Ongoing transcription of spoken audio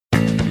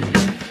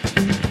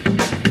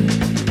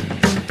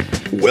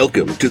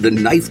Welcome to the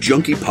Knife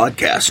Junkie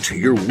Podcast,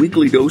 your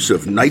weekly dose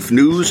of knife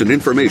news and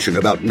information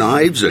about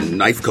knives and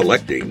knife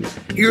collecting.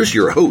 Here's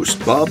your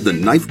host, Bob the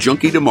Knife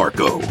Junkie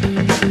DeMarco.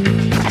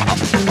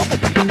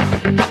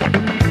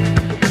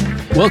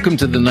 Welcome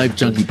to the Knife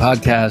Junkie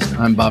Podcast.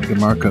 I'm Bob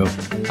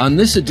DeMarco. On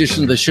this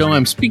edition of the show,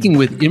 I'm speaking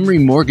with Imri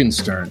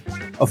Morgenstern,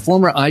 a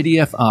former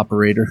IDF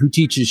operator who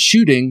teaches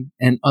shooting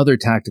and other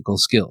tactical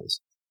skills.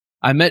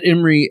 I met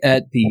Imri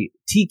at the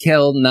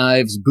TKL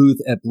Knives booth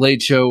at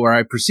Blade Show, where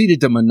I proceeded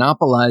to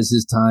monopolize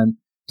his time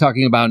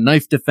talking about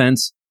knife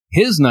defense,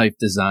 his knife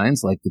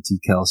designs, like the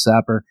TKL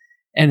Sapper,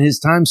 and his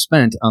time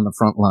spent on the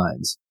front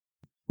lines.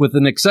 With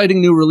an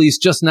exciting new release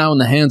just now in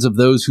the hands of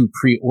those who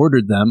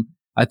pre-ordered them,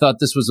 I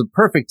thought this was a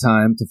perfect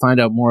time to find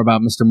out more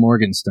about Mr.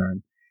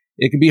 Morgenstern.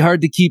 It can be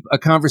hard to keep a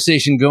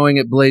conversation going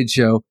at Blade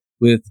Show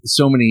with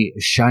so many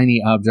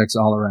shiny objects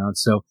all around,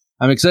 so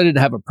I'm excited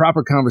to have a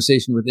proper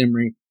conversation with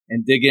Imri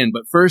and dig in.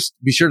 But first,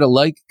 be sure to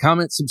like,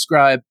 comment,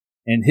 subscribe,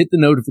 and hit the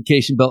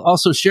notification bell.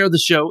 Also, share the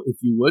show if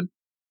you would.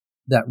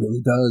 That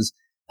really does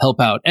help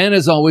out. And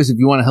as always, if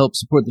you want to help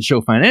support the show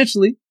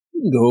financially,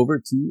 you can go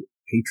over to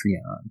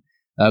Patreon.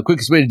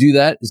 Quickest way to do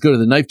that is go to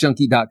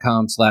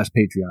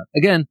theknifejunkie.com/Patreon.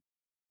 Again,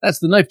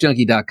 that's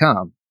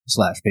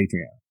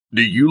theknifejunkie.com/Patreon.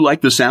 Do you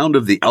like the sound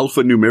of the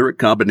alphanumeric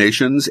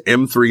combinations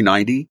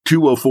M390,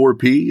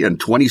 204P, and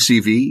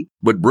 20CV,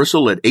 but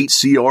bristle at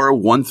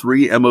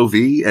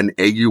 8CR13MOV and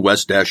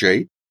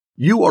AUS-8?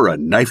 You are a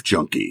knife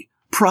junkie.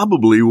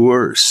 Probably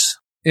worse.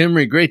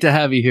 Imri, great to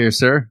have you here,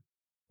 sir.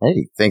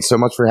 Hey, thanks so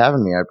much for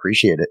having me. I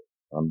appreciate it.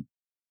 I'm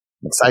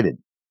excited.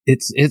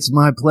 It's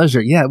my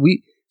pleasure. Yeah,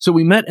 we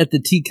met at the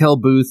TKL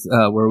booth,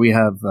 where we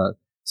have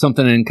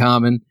something in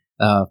common.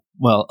 A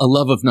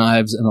love of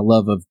knives and a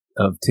love of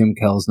Tim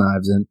Kell's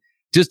knives. And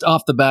just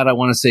off the bat, I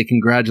want to say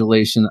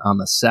congratulations on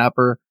the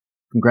Sapper.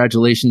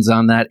 Congratulations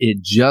on that.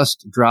 It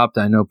just dropped.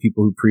 I know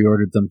people who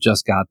pre-ordered them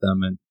just got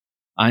them, and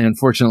I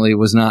unfortunately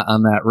was not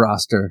on that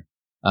roster.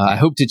 I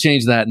hope to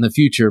change that in the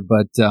future,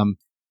 but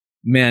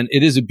man,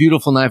 it is a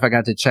beautiful knife. I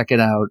got to check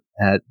it out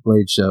at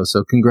Blade Show,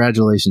 so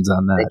congratulations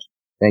on that.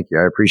 Thank you.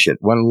 I appreciate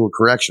it. One little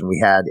correction. We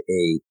had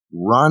a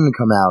run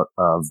come out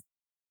of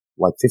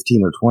like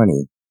 15 or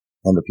 20,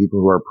 and the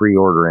people who are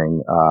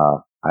pre-ordering,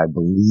 I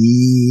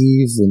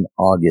believe in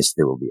August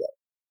they will be out.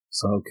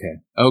 So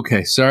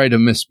okay. Sorry to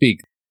misspeak.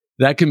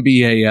 That can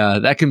be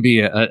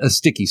a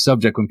sticky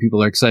subject when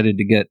people are excited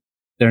to get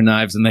their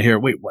knives and they hear,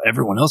 wait, what?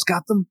 Everyone else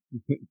got them?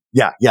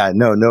 Yeah.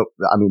 No.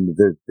 I mean,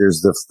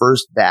 there's the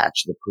first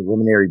batch, the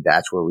preliminary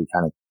batch, where we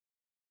kind of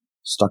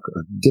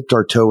dipped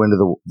our toe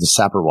into the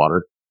Sapper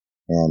water,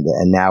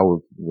 and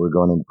now we're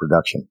going into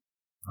production.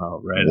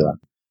 Oh, right. Yeah.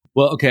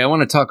 Well, okay, I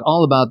want to talk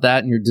all about that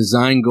and your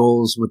design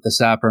goals with the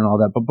Sapper and all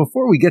that. But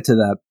before we get to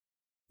that,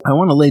 I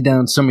want to lay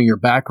down some of your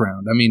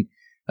background. I mean,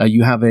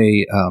 you have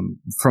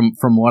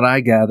from what I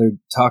gathered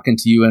talking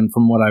to you and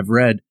from what I've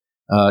read,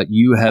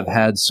 you have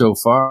had so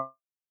far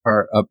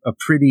a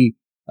pretty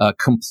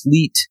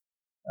complete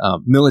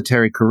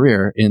military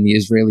career in the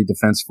Israeli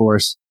Defense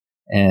Force.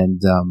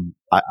 And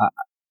I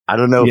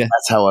don't know if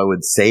that's how I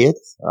would say it.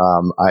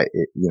 I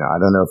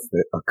don't know if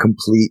a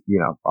complete,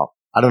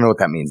 I don't know what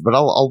that means, but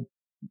I'll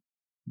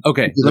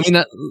Okay,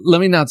 let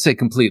me not say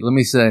complete. Let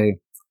me say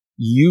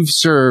you've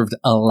served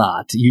a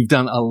lot. You've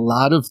done a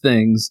lot of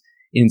things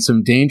in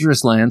some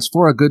dangerous lands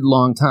for a good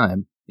long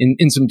time,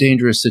 in some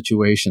dangerous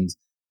situations.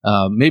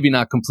 Maybe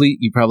not complete.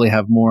 You probably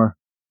have more.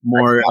 I'm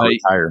not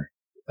retired.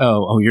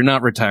 Oh, you're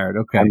not retired.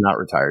 Okay. I'm not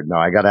retired. No,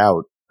 I got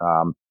out.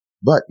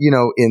 But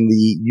in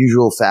the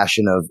usual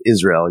fashion of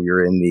Israel,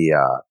 you're in the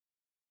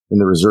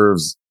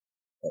reserves.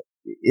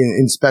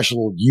 In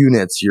special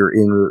units, you're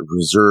in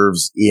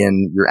reserves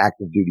in your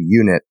active duty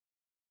unit,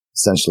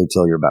 essentially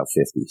till you're about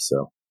 50.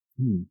 So,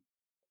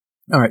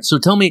 All right. So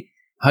tell me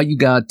how you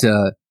got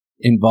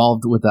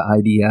involved with the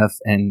IDF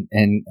and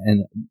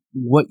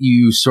what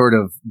you sort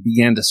of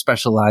began to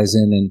specialize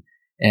in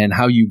and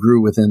how you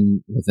grew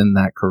within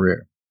that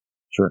career.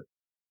 Sure.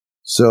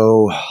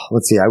 So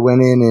let's see. I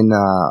went in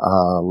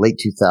late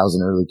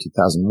 2000, early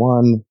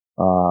 2001.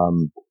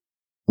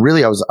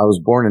 Really, I was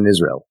born in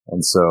Israel,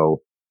 and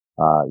so.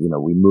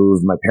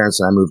 My parents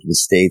and I moved to the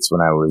States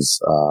when I was,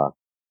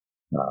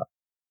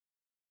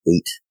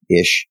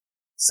 8-ish,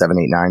 7,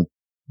 8, 9.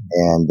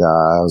 And,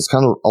 it was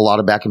kind of a lot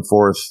of back and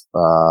forth,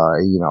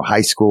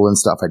 high school and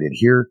stuff I did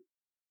here.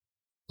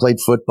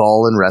 Played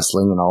football and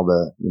wrestling and all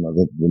the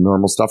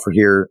normal stuff for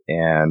here.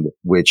 And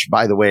which,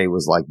 by the way,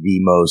 was like the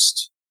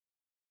most,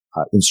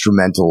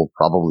 instrumental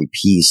probably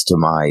piece to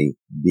my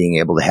being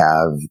able to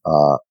have,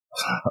 a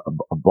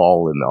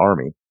ball in the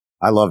Army.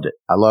 I loved it.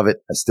 I love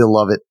it. I still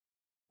love it.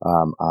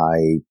 And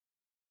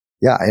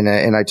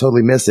I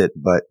totally miss it.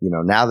 But,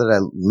 now that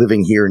I'm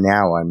living here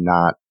now, I'm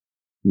not,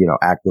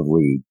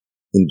 actively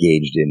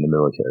engaged in the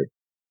military.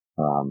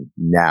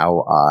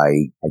 Now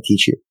I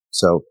teach you.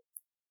 So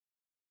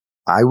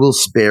I will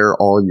spare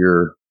all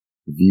your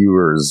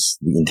viewers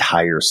the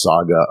entire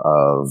saga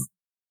of,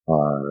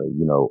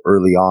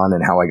 early on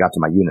and how I got to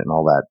my unit and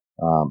all that.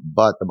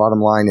 But the bottom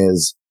line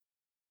is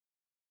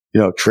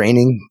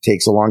training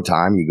takes a long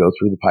time. You go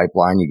through the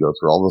pipeline, you go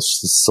through all the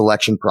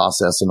selection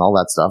process and all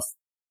that stuff.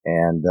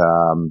 And,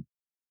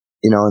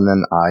 and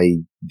then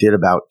I did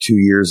about 2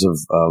 years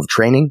of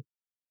training.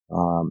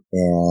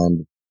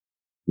 And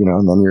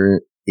then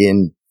you're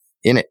in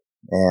it.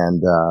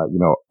 And,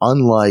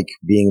 unlike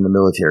being in the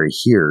military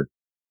here,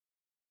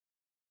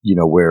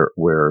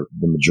 where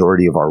the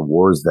majority of our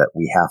wars that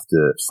we have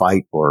to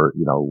fight or,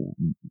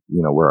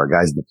 where our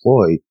guys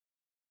deploy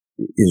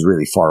is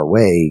really far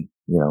away,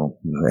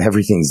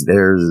 everything's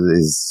there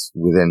is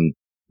within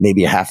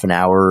maybe a half an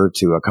hour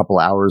to a couple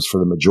hours for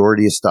the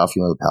majority of stuff,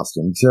 the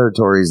Palestinian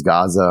territories,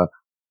 Gaza,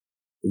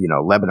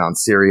 Lebanon,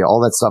 Syria,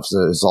 all that stuff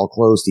is all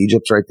closed.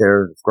 Egypt's right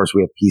there. Of course,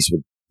 we have peace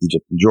with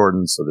Egypt and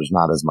Jordan, so there's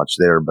not as much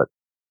there, but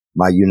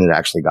my unit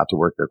actually got to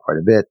work there quite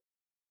a bit,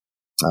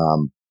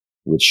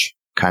 which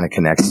kind of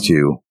connects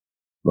to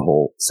the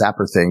whole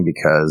sapper thing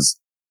because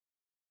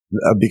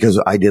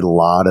I did a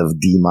lot of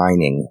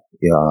demining,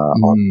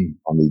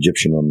 on the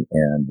Egyptian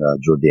and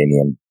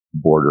Jordanian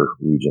border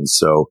regions.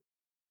 So,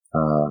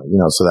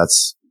 so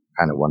that's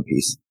kind of one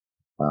piece.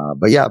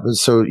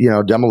 So,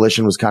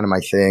 demolition was kind of my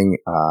thing.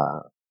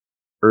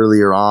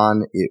 Earlier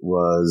on, I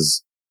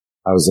was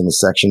in a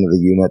section of the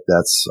unit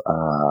that's,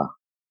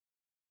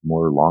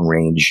 more long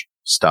range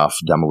stuff,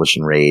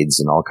 demolition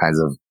raids and all kinds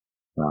of,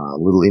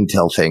 little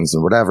intel things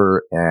and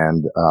whatever.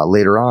 And,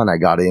 later on I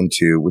got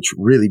into, which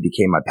really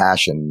became my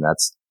passion.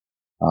 That's,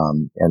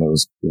 and it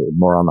was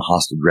more on the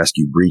hostage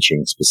rescue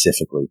breaching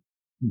specifically.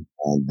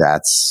 And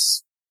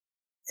that's,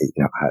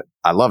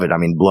 I love it. I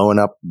mean,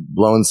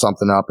 blowing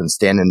something up and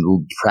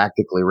standing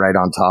practically right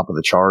on top of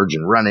the charge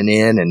and running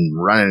in and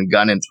running and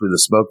gunning through the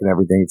smoke and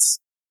everything. It's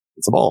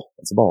a ball.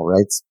 It's a ball,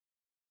 right?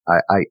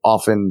 I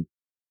often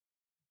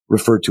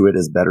refer to it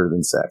as better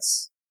than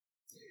sex.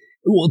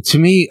 Well, to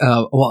me,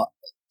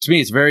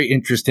 it's very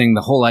interesting.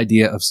 The whole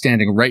idea of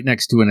standing right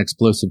next to an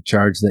explosive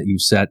charge that you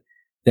set,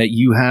 that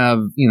you have,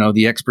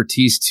 the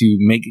expertise to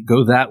make it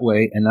go that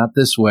way and not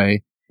this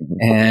way.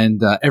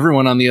 And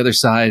everyone on the other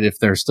side, if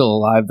they're still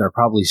alive, they're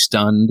probably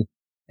stunned.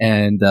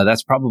 And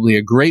that's probably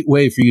a great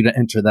way for you to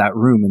enter that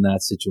room in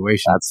that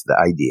situation. That's the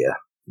idea.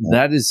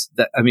 Yeah.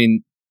 I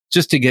mean,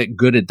 just to get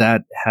good at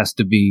that has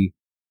to be,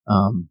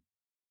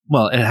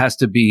 it has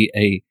to be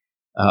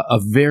a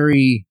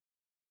very,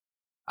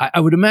 I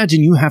would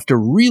imagine you have to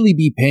really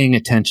be paying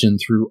attention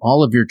through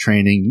all of your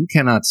training. You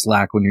cannot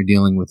slack when you're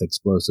dealing with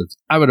explosives,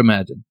 I would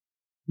imagine.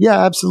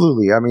 Yeah,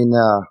 absolutely. I mean,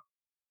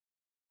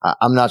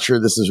 I'm not sure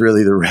this is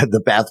really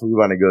the path we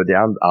want to go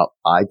down.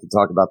 I could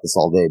talk about this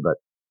all day, but,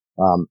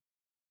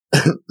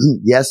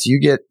 yes, you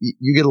get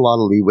a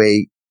lot of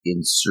leeway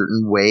in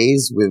certain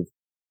ways with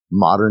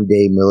modern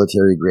day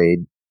military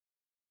grade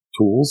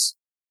tools,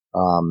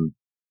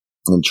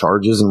 and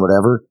charges and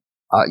whatever.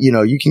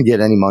 You can get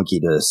any monkey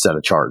to set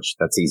a charge.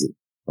 That's easy.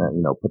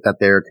 Put that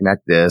there,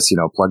 connect this,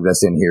 plug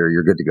this in here.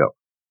 You're good to go.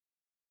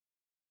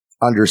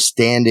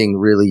 Understanding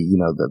really,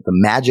 the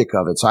magic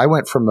of it. So I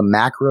went from the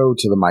macro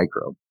to the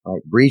micro,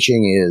 right?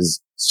 Breaching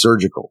is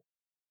surgical,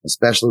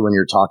 especially when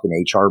you're talking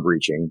HR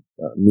breaching,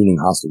 meaning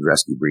hostage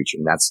rescue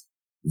breaching. That's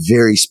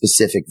very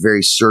specific,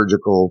 very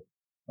surgical.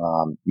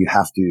 You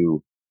have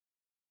to,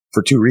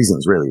 for two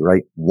reasons really,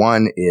 right?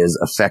 One is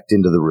effect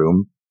into the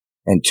room,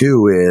 and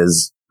two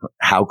is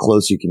how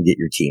close you can get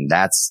your team.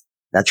 That's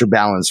your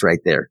balance right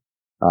there.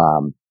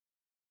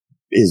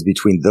 Is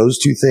between those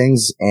two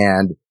things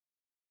and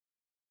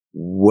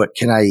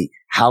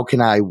how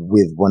can I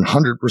with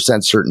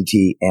 100%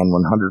 certainty and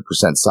 100%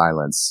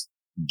 silence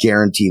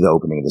guarantee the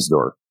opening of this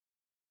door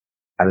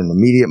at an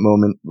immediate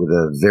moment with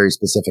a very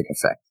specific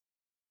effect.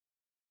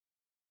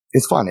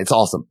 It's fun. It's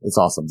awesome.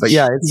 But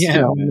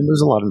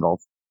there's a lot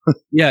involved.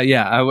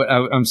 Yeah.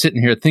 I'm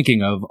sitting here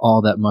thinking of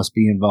all that must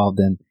be involved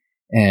in.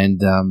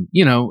 And,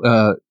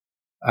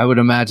 I would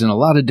imagine a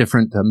lot of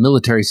different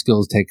military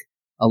skills take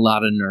a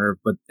lot of nerve,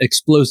 but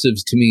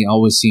explosives to me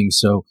always seem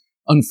so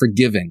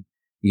unforgiving,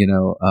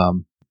 I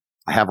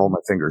have all my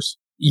fingers.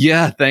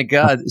 Yeah, thank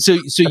God. So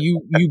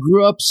you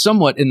grew up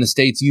somewhat in the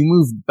States. You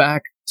moved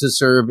back to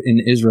serve in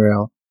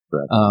Israel.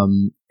 Right.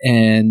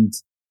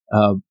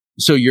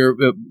 So you're,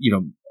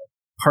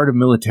 part of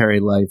military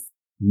life,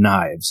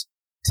 knives.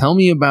 Tell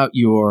me about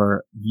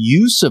your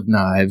use of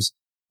knives,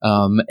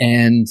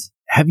 and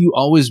have you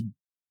always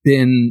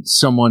been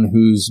someone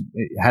who's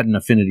had an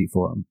affinity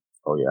for them?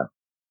 Oh, yeah.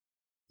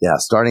 Yeah,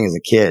 starting as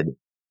a kid,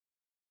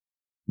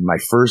 my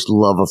first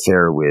love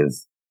affair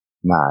with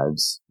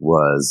knives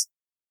was,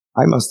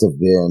 I must have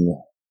been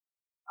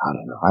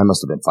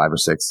 5 or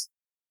 6.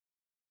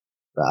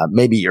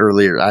 Maybe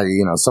earlier,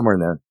 somewhere in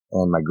there.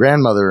 And my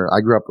grandmother,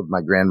 I grew up with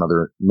my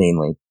grandmother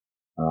mainly.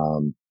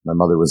 My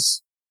mother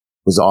was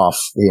off,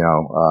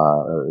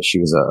 she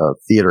was a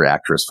theater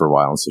actress for a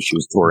while. And so she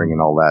was touring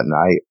and all that. And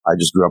I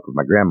just grew up with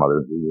my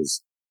grandmother, who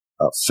was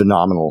a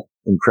phenomenal,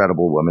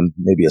 incredible woman.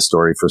 Maybe a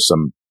story for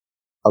some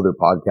other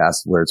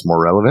podcast where it's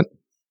more relevant.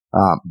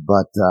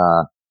 But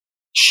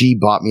she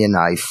bought me a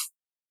knife.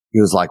 It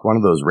was like one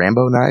of those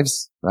Rambo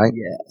knives, right?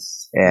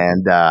 Yes.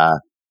 And, it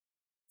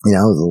was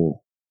a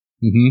little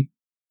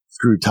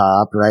screw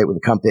top, right, with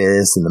the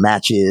compass and the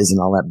matches and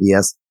all that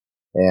BS.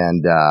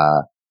 And,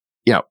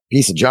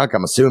 piece of junk,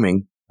 I'm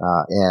assuming,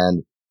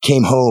 and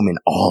came home and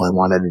all I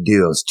wanted to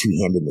do was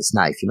two-handing this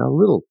knife, a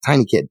little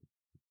tiny kid.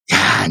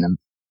 And I'm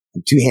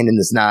two-handing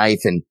this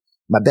knife and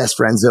my best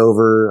friend's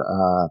over,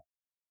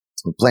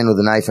 I'm playing with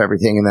the knife,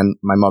 everything. And then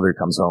my mother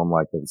comes home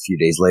like a few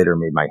days later,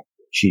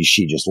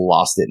 she just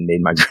lost it and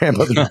made my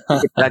grandmother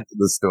get back to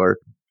the store.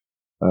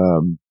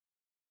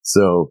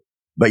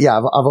 But yeah,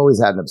 I've always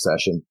had an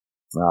obsession,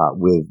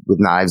 with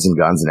knives and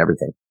guns and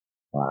everything.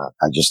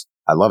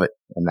 I love it.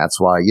 And that's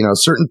why,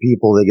 certain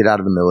people, they get out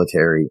of the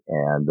military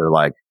and they're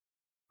like,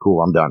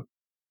 cool, I'm done.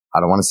 I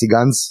don't want to see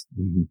guns.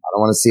 Mm-hmm. I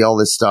don't want to see all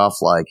this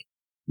stuff. Like,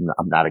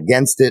 I'm not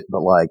against it,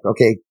 but like,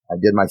 okay, I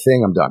did my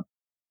thing. I'm done.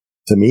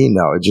 To me,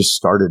 no, it just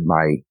started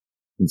my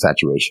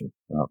infatuation,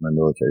 my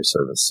military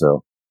service.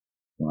 So,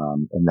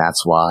 and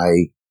that's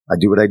why I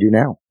do what I do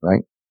now,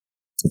 right?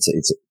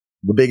 It's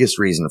the biggest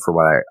reason for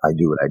why I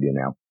do what I do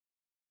now.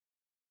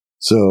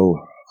 So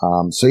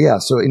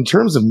in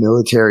terms of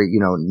military,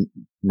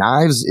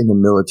 knives in the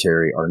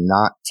military are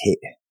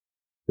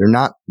they're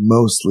not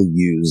mostly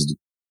used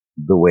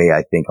the way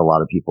I think a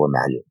lot of people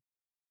imagine.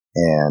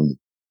 And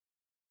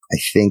I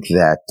think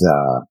that,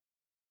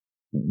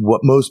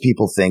 what most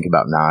people think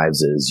about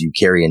knives is you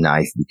carry a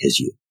knife because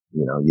you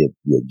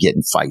get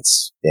in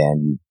fights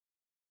and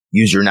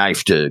you use your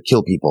knife to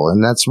kill people.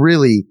 And that's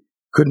really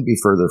couldn't be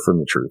further from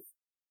the truth.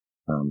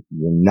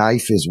 Your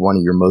knife is one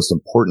of your most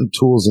important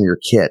tools in your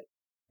kit.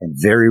 And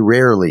very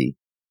rarely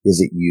is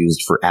it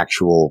used for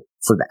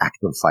the act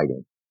of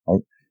fighting,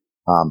 right?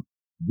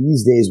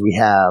 These days we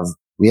have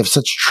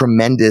such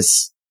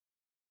tremendous,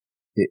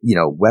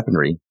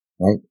 weaponry,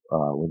 right?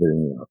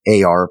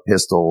 Whether, AR,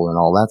 pistol and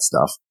all that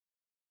stuff.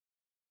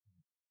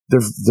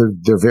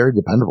 They're very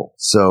dependable.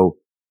 So,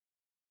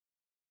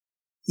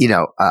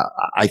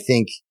 I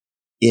think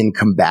in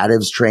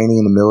combatives training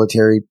in the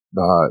military,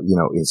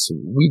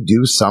 we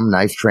do some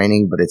knife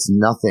training, but it's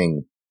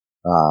nothing,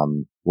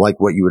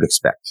 like what you would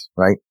expect,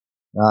 right?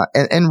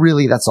 And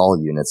really that's all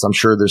units. I'm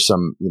sure there's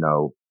some,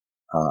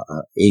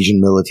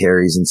 Asian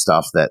militaries and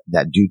stuff that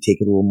do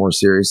take it a little more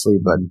seriously,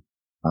 but,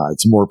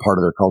 it's more part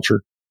of their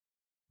culture.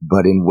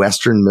 But in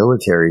Western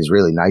militaries,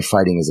 really knife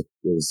fighting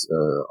is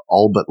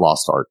all but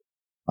lost art.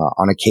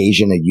 On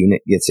occasion, a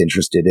unit gets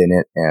interested in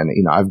it. And,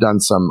 I've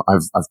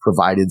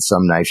provided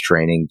some knife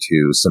training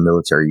to some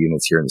military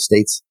units here in the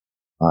States,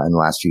 in the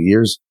last few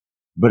years.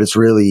 But it's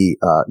really,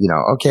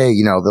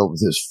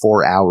 there's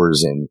 4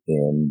 hours in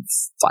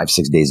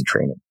 5-6 days of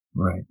training.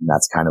 Right. And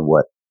that's kind of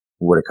what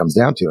it comes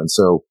down to. And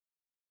so,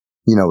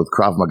 with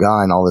Krav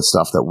Maga and all this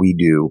stuff that we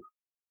do,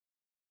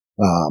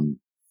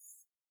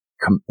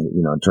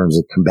 in terms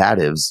of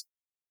combatives,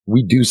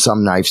 we do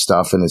some knife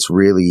stuff and it's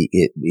really,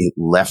 it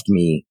left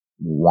me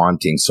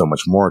wanting so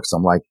much more because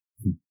I'm like,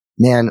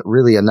 man,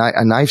 really a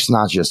knife's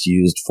not just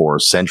used for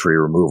century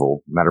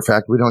removal. Matter of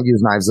fact, we don't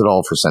use knives at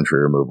all for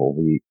century removal.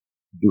 We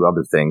do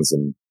other things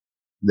and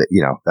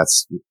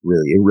that's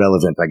really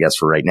irrelevant, I guess,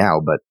 for right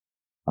now. But,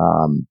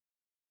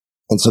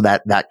 and so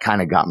that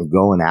kind of got me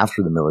going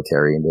after the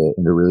military into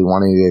really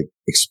wanting to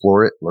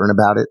explore it, learn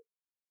about it.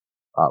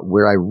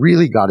 Where I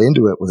really got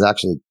into it was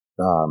actually,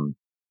 I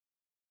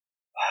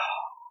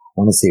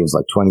want to say it was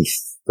like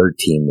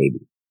 2013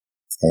 maybe.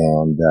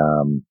 And,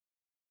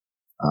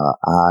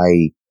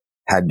 I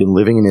had been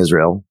living in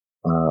Israel,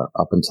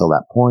 up until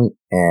that point.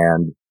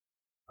 And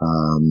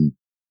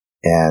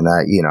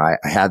I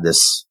had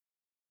this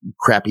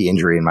crappy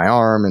injury in my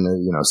arm and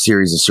a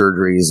series of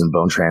surgeries and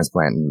bone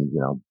transplant and,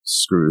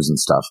 screws and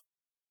stuff.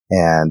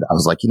 And I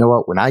was like, you know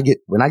what? When I get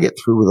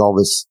through with all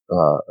this,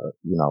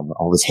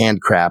 all this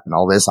hand crap and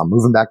all this, I'm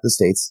moving back to the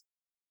States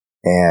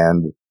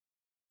and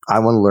I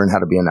want to learn how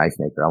to be a knife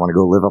maker. I want to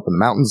go live up in the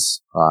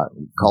mountains,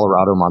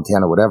 Colorado,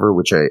 Montana, whatever,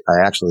 which I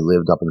actually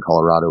lived up in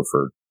Colorado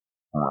for,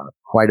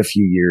 quite a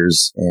few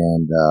years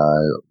and,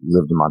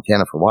 lived in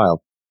Montana for a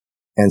while.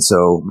 And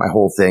so my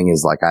whole thing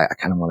is like, I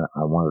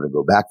wanted to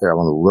go back there. I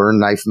want to learn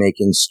knife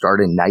making,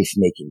 start a knife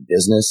making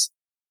business,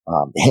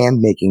 hand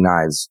making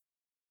knives,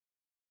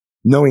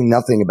 knowing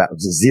nothing about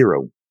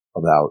zero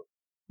about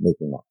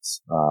making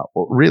knives,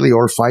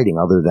 or fighting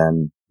other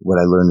than what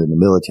I learned in the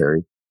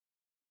military.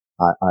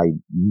 I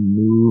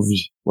moved,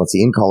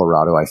 in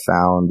Colorado, I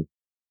found,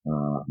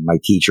 my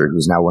teacher,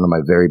 who's now one of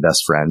my very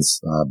best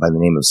friends, by the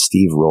name of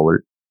Steve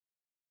Rollert.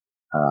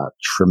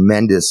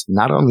 Tremendous,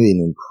 not only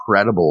an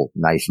incredible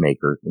knife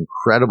maker,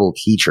 incredible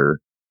teacher,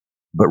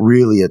 but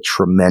really a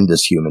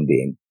tremendous human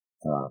being,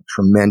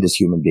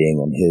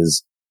 and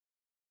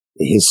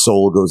his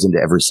soul goes into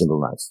every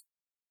single knife.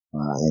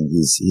 And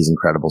he's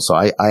incredible. So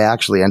I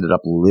actually ended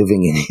up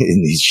living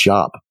in his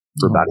shop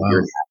for about a year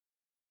and a half.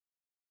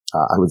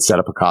 I would set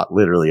up a cot,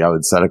 literally. I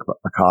would set up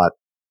a cot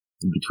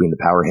between the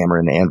power hammer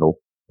and the anvil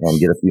and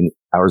get a few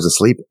hours of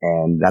sleep.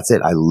 And that's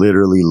it. I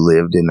literally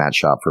lived in that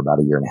shop for about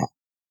a year and a half.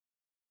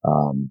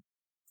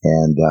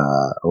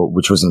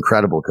 Which was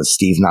incredible because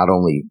Steve he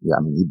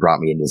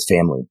brought me into his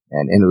family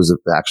and it was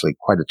actually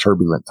quite a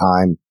turbulent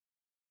time.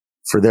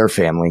 for their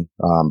family,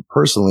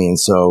 personally. And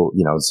so,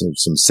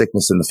 some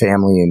sickness in the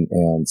family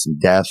and some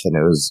death. And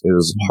it was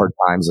hard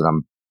times. And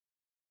I'm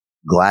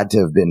glad to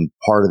have been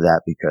part of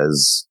that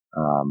because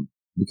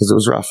it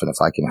was rough. And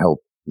if I can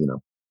help,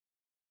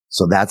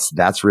 so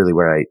that's really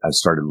where I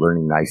started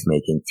learning knife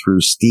making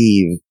through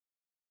Steve,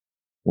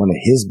 one of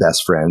his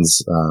best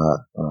friends,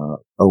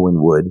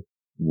 Owen Wood,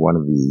 one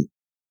of the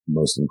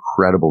most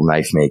incredible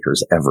knife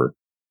makers ever.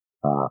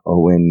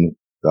 Owen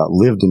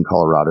lived in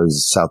Colorado.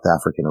 He's South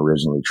African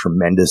originally.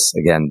 Tremendous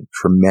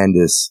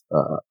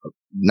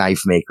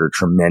knife maker,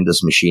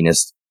 tremendous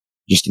machinist,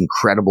 just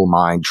incredible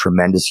mind,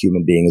 tremendous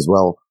human being as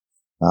well.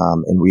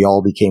 And we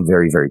all became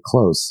very, very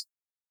close.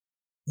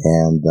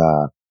 And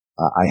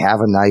I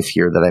have a knife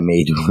here that I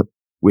made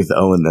with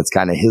Owen that's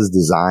kind of his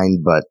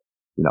design, but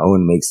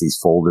Owen makes these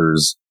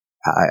folders.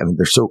 I mean,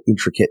 they're so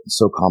intricate and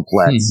so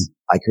complex.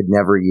 I could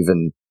never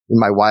even, in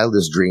my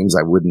wildest dreams,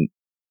 I wouldn't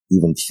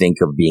even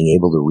think of being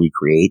able to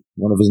recreate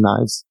one of his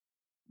knives.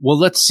 Well,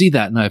 let's see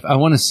that knife. I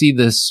want to see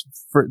this.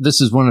 This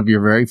is one of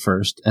your very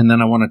first, and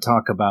then I want to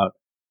talk about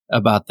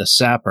the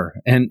sapper,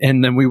 and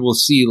then we will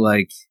see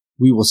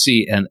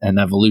an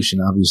evolution,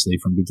 obviously,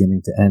 from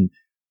beginning to end.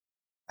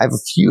 I have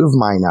a few of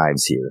my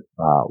knives here,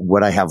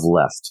 what I have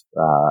left.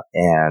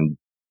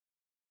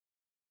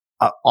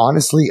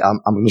 Honestly, I'm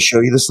going to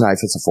show you this knife.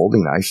 It's a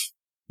folding knife.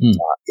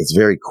 It's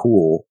very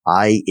cool.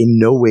 I, in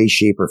no way,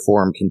 shape, or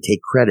form can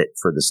take credit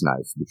for this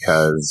knife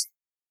because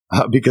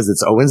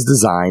it's Owen's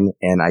design,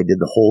 and I did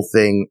the whole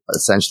thing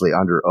essentially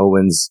under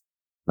Owen's,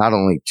 not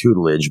only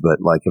tutelage, but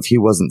like if he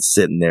wasn't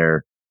sitting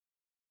there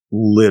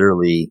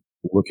literally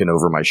looking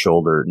over my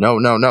shoulder,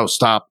 no,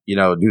 stop,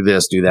 do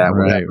this, do that.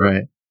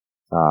 Right.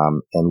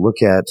 And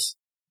look at,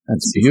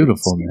 that's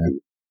beautiful, man.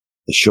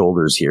 The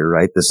shoulders here,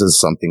 right? This is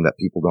something that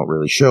people don't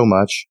really show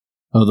much.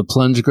 Oh, the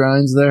plunge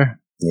grinds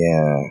there?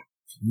 Yeah.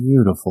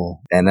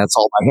 Beautiful. And that's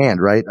all by hand,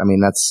 right? I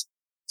mean,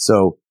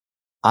 so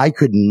I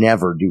could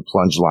never do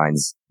plunge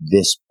lines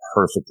this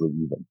perfectly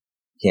even.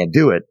 Can't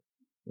do it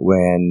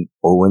when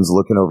Owen's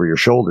looking over your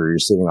shoulder. You're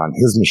sitting on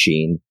his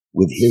machine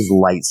with his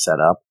light set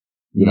up,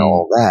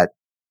 all that.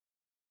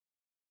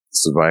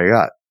 This is what I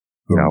got.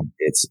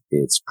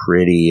 It's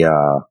pretty,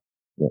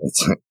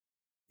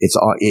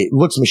 it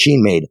looks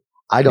machine made.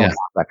 I don't have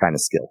that kind of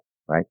skill,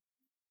 right?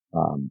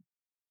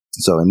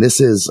 So, and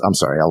this is, I'm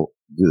sorry, I'll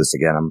do this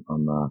again.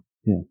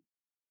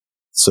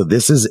 So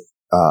this is,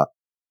 a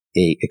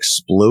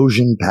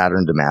explosion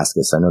pattern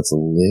Damascus. I know it's a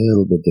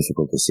little bit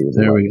difficult to see.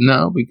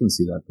 We can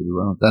see that pretty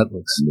well. That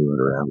looks. Move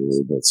it around a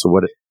little bit. So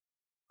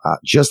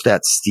just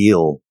that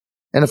steel.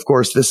 And of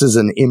course, this is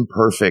an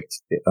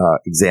imperfect,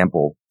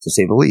 example, to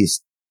say the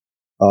least,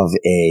 of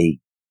a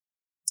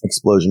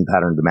explosion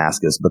pattern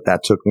Damascus, but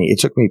it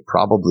took me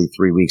probably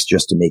 3 weeks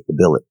just to make the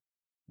billet.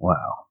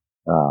 Wow.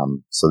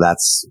 So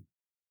that's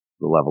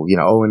the level.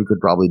 Owen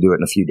could probably do it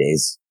in a few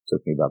days. It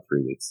took me about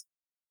 3 weeks.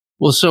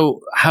 Well,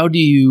 so how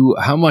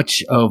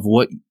much of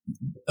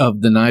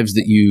the knives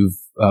that you've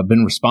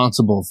been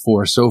responsible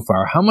for so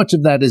far, how much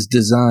of that is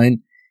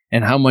design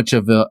and how much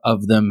of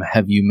them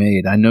have you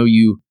made? I know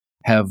you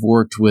have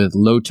worked with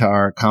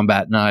Lotar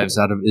combat knives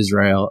out of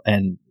Israel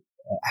and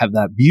have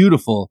that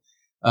beautiful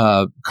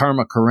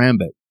Karma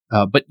Karambit.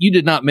 But you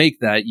did not make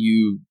that.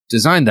 You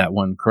designed that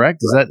one,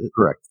 correct? Is that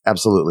correct?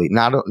 Absolutely.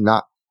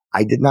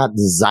 I did not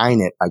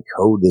design it. I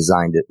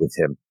co-designed it with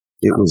him.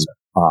 It was,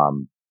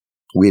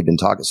 we had been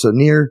talking. So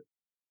and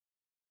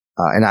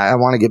I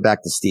want to get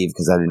back to Steve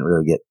because I didn't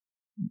really give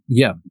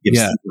Steve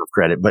enough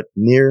credit, but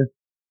Nir,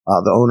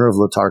 the owner of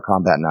Lotar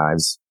Combat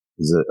Knives,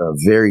 is a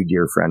very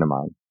dear friend of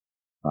mine.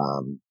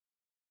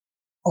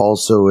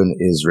 Also an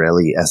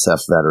Israeli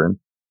SF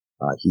veteran.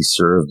 He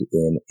served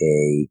in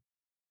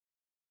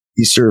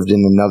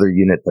another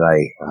unit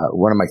that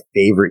one of my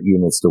favorite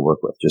units to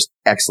work with. Just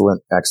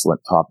excellent,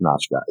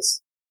 top-notch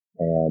guys.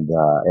 And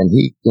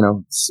he,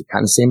 it's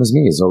kind of same as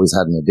me, has always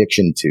had an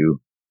addiction to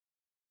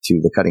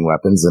the cutting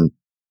weapons. And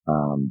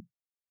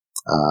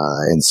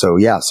so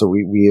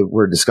we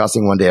were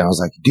discussing one day and I was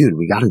like, dude,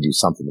 we got to do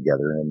something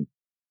together. And,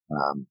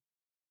 I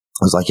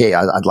was like, hey,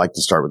 I'd like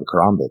to start with a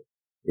karambit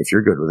if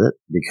you're good with it,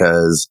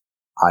 because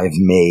I've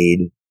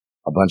made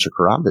a bunch of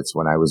karambits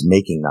when I was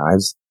making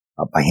knives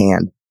by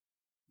hand.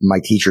 My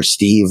teacher,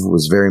 Steve,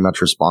 was very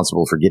much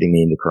responsible for getting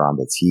me into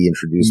karambits. He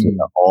introduced me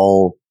to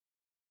all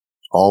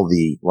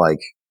the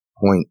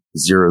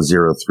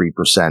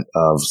 0.003%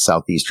 of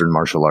Southeastern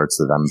martial arts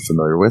that I'm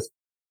familiar with.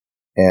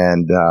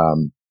 And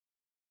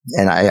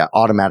I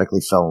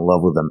automatically fell in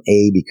love with them,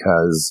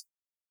 because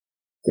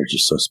they're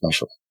just so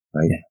special,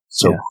 right? Yeah.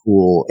 So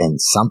cool. And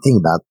something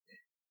about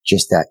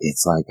just that.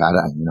 It's like,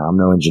 I'm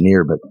no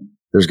engineer, but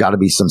there's got to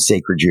be some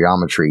sacred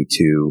geometry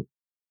to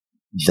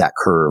that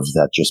curve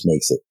that just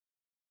makes it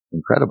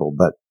incredible.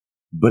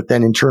 But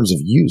then in terms of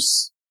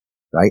use,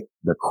 right?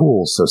 They're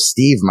cool. So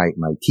Steve, my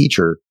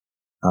teacher,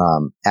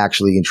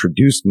 actually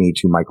introduced me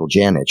to Michael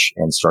Janich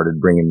and started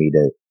bringing me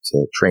to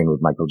train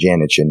with Michael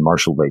Janich in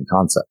martial blade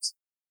concepts.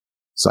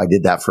 So I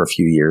did that for a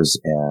few years,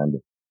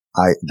 and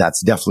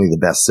that's definitely the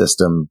best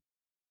system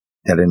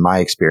that in my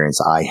experience,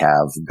 I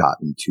have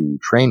gotten to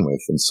train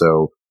with. And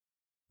so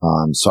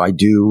I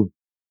do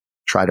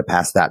try to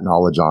pass that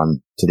knowledge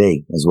on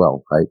today as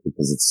well, right?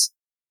 Because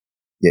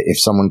if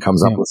someone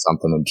comes up with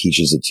something and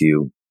teaches it to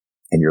you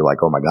and you're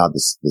like, oh my God,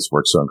 this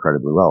works so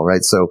incredibly well,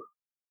 right? So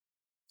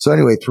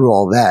anyway, through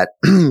all that,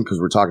 because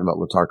we're talking about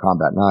Latar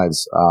combat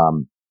knives,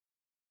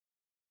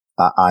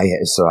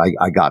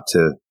 I got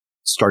to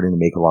starting to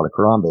make a lot of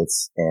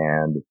karambits,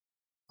 and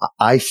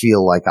I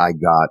feel like I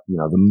got,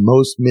 the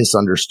most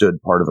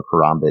misunderstood part of a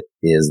karambit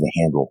is the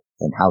handle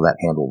and how that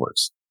handle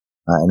works.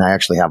 And I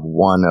actually have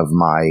one of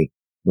my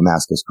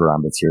Damascus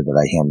karambits here that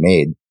I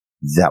handmade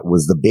that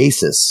was the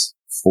basis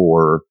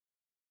for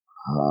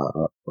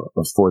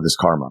this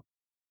karma.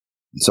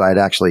 So I had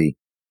actually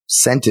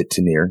sent it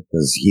to Nir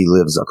because he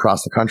lives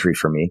across the country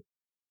from me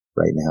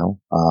right now.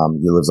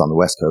 He lives on the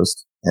West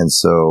Coast. And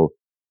so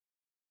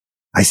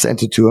I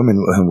sent it to him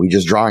and we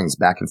just drawings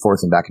back and forth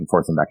and back and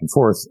forth and back and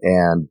forth.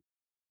 And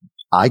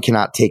I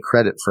cannot take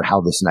credit for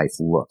how this knife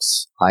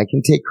looks. I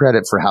can take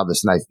credit for how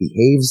this knife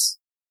behaves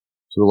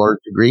to a large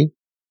degree.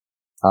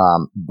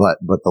 But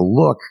the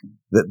look,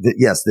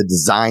 the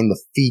design, the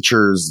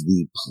features,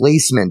 the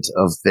placement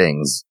of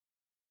things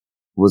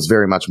was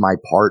very much my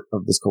part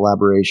of this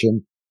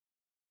collaboration.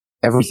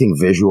 Everything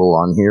visual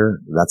on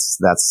here,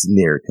 that's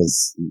Nir,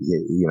 because,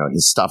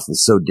 his stuff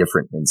is so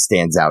different and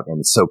stands out and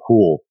it's so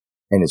cool.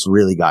 And it's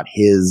really got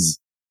his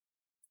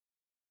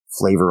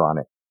flavor on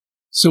it.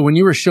 So when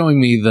you were showing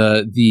me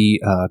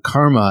the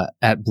Karma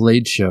at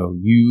Blade Show,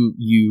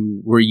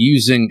 you were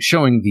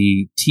showing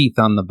the teeth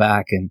on the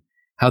back and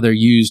how they're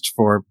used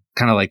for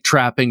kind of like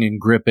trapping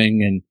and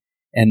gripping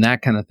and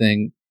that kind of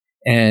thing.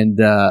 And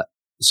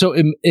so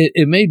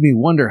it made me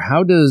wonder,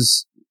 how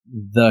does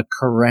the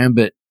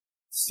karambit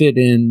fit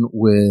in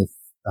with?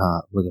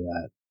 Look at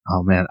that!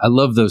 Oh man, I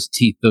love those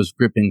teeth, those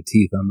gripping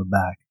teeth on the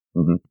back.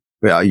 Mm-hmm.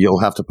 Yeah, you'll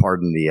have to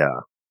pardon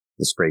the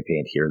spray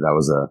paint here. That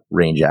was a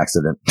range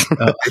accident.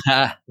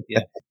 Yeah.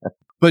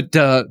 But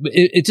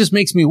it just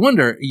makes me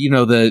wonder,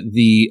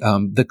 the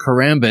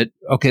karambit.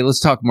 Okay, let's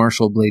talk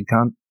martial blade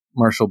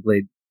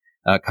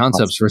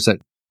concepts for a sec.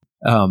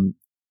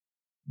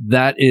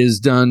 That is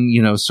done,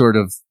 sort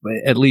of,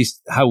 at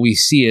least how we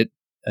see it.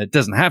 It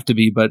doesn't have to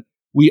be, but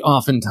we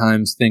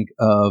oftentimes think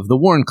of the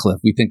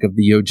Wharncliffe. We think of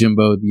the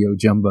Yojimbo, the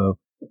Yojumbo.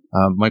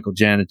 Michael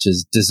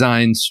Janich's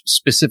designs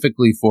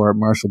specifically for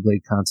martial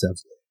blade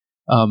concepts.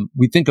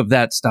 We think of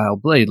that style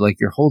blade like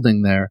you're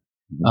holding there.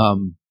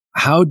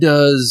 How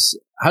does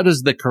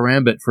the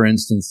karambit, for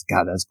instance,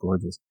 God, that's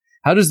gorgeous.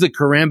 How does the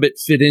karambit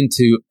fit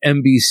into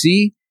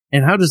MBC?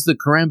 And how does the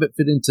karambit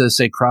fit into,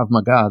 say, Krav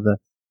Maga,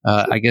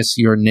 I guess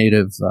your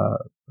native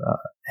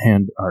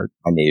hand art?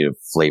 My native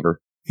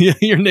flavor. Yeah,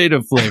 your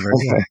native flavor.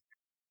 Yeah.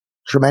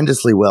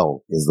 Tremendously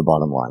well is the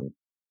bottom line.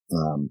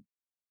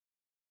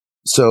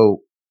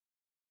 So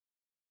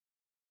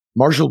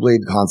martial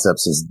blade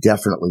concepts is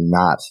definitely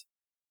not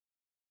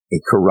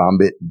a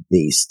karambit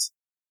based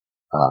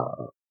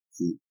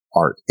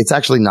art. It's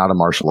actually not a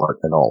martial art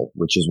at all,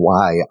 which is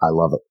why I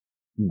love it.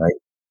 Right?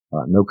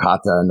 No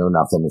kata, no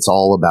nothing. It's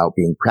all about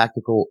being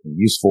practical and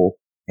useful,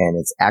 and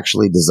it's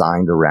actually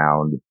designed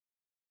around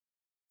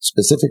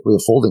specifically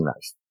a folding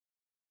knife.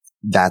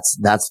 That's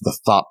the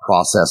thought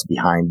process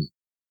behind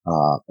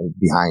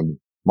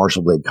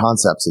martial blade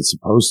concepts. It's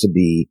supposed to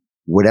be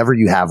whatever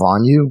you have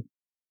on you,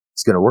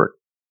 it's going to work.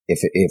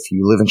 If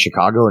you live in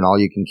Chicago and all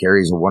you can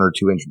carry is a 1 or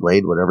 2 inch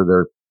blade, whatever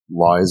their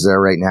law is there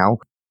right now,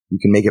 you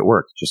can make it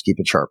work. Just keep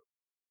it sharp.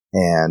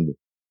 And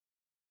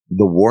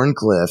the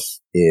Wharncliffe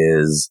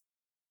is,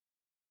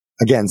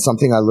 again,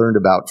 something I learned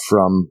about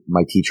from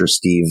my teacher,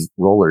 Steve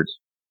Rollard.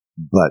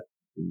 But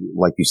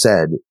like you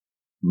said,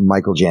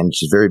 Michael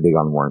Janich is very big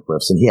on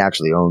Wharncliffes, and he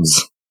actually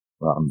owns,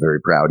 well, I'm very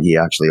proud, he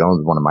actually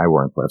owns one of my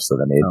Wharncliffes that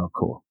I made. Oh,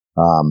 cool.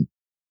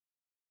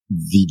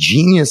 The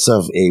genius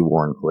of a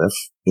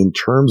Wharncliffe in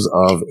terms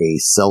of a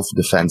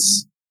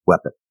self-defense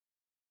weapon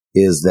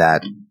is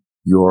that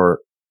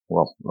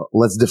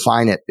let's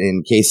define it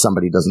in case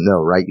somebody doesn't know,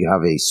 right? You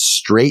have a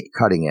straight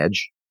cutting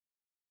edge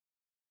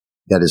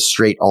that is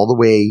straight all the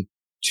way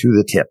to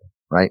the tip,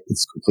 right?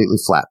 It's completely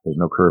flat. There's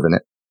no curve in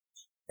it.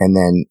 And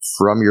then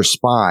from your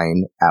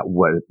spine at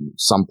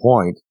some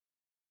point,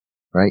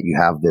 right, you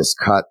have this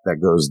cut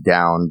that goes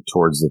down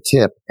towards the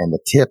tip, and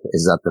the tip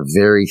is at the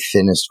very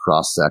thinnest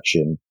cross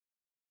section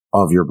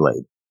of your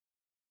blade.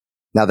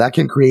 Now that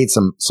can create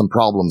some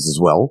problems as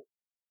well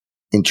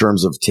in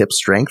terms of tip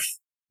strength.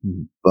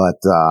 Mm-hmm. But,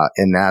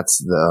 and that's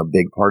the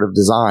big part of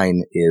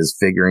design, is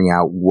figuring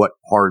out what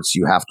parts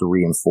you have to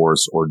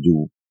reinforce or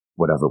do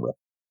whatever with.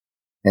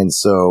 And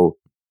so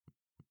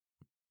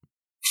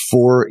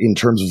in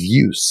terms of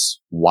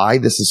use, why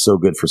this is so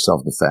good for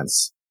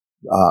self-defense,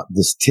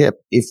 this tip,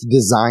 if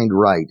designed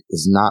right,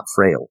 is not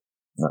frail.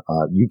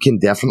 You can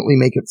definitely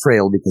make it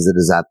frail because it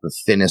is at the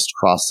thinnest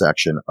cross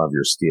section of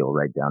your steel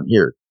right down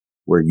here,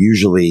 where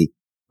usually,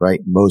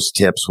 right, most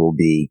tips will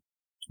be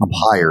up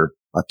higher.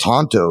 A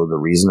Tonto, the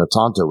reason a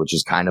Tonto, which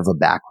is kind of a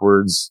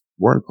backwards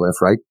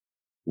Wharncliffe, right?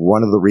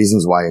 one of the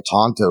reasons why a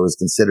Tonto is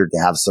considered to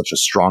have such a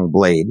strong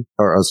blade,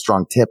 or a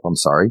strong tip,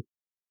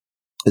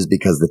 is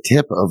because the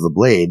tip of the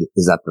blade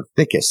is at the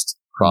thickest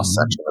cross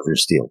section of your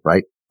steel,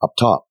 right? Up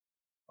top,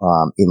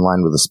 in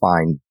line with the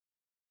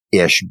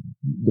spine-ish,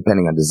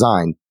 depending on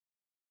design.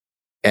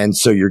 And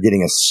so you're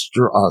getting a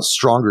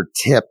stronger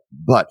tip,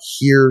 but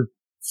here,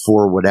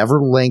 for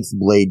whatever length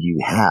blade you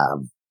have,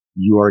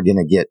 you are going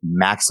to get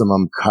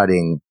maximum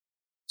cutting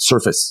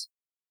surface,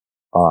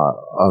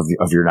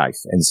 of your knife.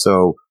 And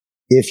so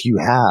if you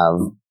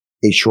have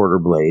a shorter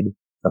blade,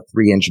 a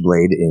 3-inch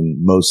blade in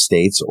most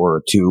states, or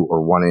a 2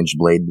 or 1-inch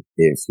blade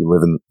if you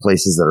live in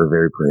places that are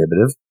very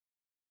prohibitive,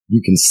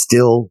 you can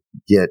still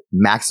get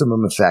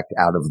maximum effect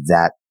out of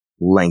that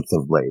length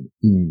of blade.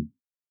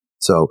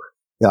 So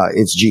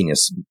it's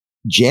genius.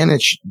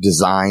 Janich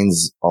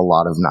designs a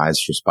lot of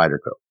knives for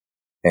Spyderco,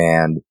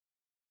 and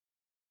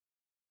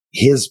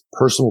his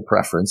personal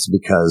preference,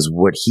 because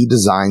what he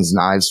designs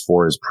knives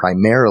for is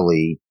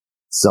primarily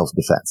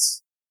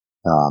self-defense,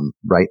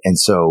 right? And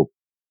so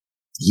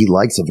he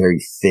likes a very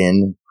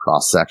thin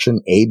cross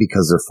section, A,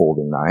 because they're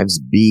folding knives,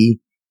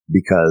 B,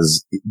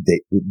 because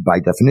they, by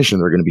definition,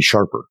 they're going to be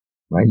sharper,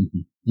 right?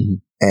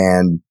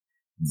 And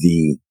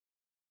the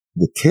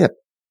tip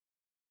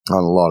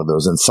on a lot of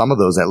those, and some of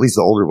those, at least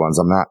the older ones,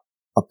 I'm not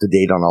up to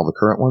date on all the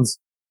current ones,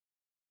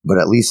 but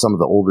at least some of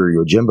the older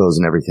Yojimbos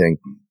and everything,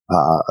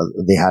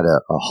 they had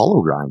a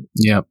hollow grind.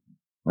 Yep.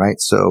 Right.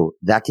 So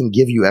that can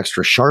give you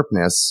extra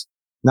sharpness,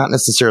 not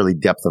necessarily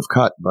depth of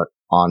cut, but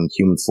on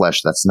human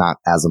flesh, that's not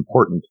as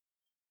important,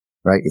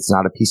 right? It's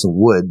not a piece of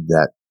wood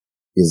that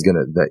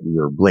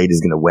your blade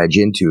is going to wedge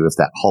into if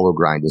that hollow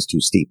grind is too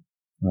steep.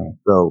 Right.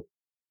 So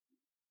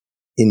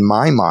in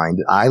my mind,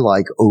 I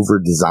like over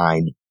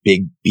designed,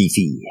 big,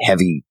 beefy,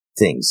 heavy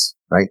things.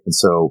 Right. And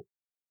so,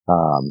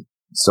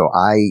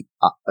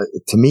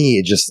 to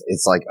me,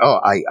 it's like,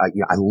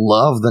 I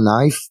love the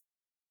knife,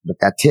 but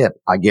that tip,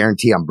 I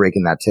guarantee I'm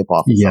breaking that tip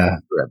off. Yeah.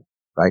 Rib,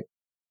 right.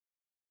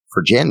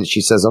 For Jen,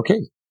 she says, okay,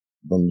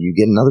 then you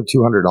get another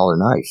 $200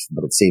 knife,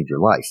 but it saved your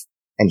life.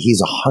 And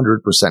he's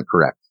 100%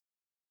 correct.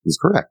 He's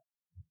correct.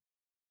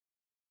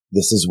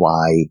 This is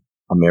why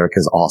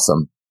America's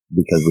awesome,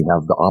 because we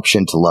have the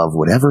option to love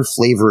whatever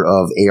flavor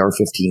of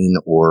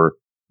AR-15 or,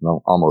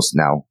 almost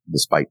now,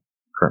 despite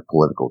current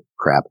political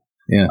crap.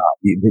 Yeah.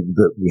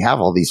 We have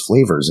all these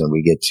flavors and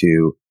we get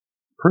to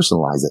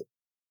personalize it.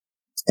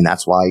 And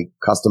that's why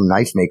custom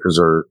knife makers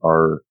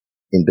are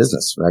in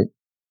business, right?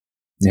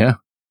 Yeah.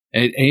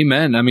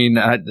 Amen. I mean,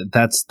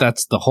 that's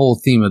the whole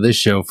theme of this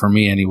show for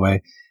me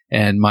anyway.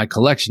 And my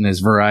collection is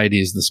variety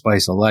is the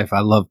spice of life.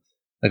 I love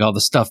like all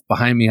the stuff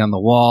behind me on the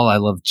wall. I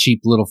love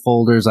cheap little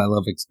folders. I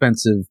love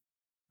expensive.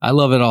 I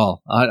love it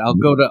all. I'll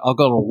go to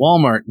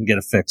Walmart and get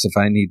a fix if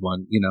I need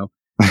one,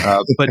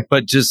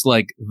 but just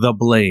like the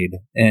blade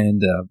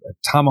and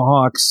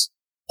tomahawks,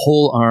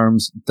 whole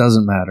arms,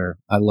 doesn't matter.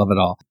 I love it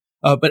all.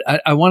 But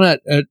I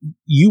want to,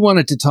 you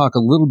wanted to talk a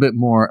little bit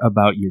more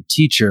about your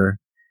teacher,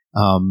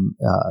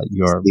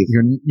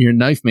 your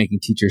knife making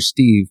teacher,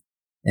 Steve.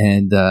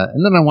 And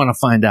then I want to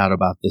find out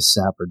about this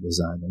sapper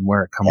design and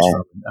where it comes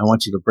from. I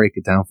want you to break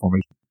it down for me.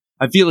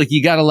 I feel like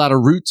you got a lot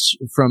of roots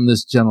from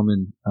this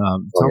gentleman.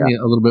 Tell me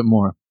a little bit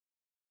more.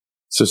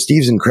 So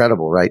Steve's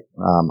incredible, right?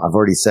 I've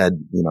already said,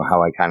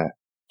 how I kind of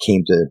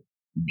came to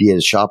be at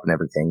his shop and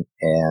everything.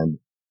 And,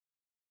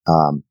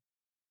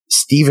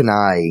 Steve and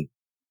I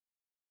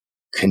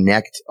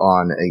connect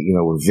on,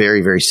 we're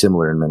very, very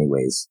similar in many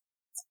ways.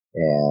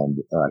 And,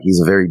 he's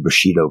a very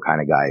Bushido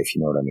kind of guy, if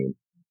you know what I mean.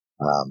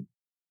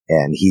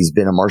 And he's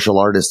been a martial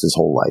artist his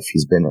whole life.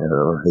 He's been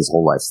his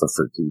whole life for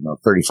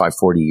 35,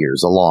 40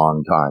 years, a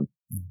long time.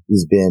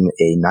 He's been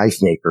a knife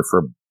maker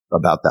for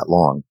about that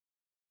long.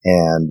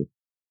 And,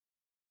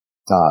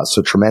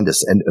 so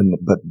tremendous.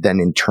 But then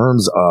in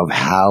terms of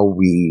how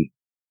we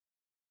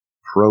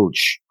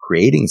approach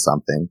creating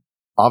something,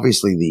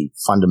 obviously the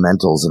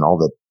fundamentals and all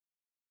the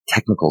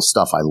technical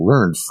stuff I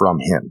learned from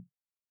him,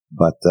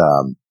 but,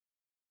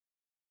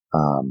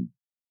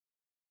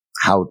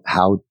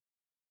 how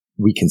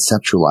we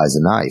conceptualize a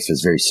knife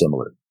is very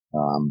similar.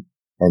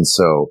 And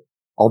so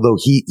although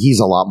he's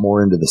a lot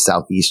more into the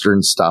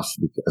Southeastern stuff,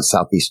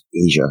 Southeast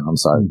Asia, I'm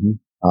sorry.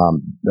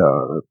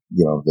 The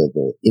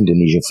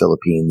Indonesia,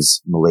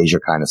 Philippines, Malaysia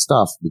kind of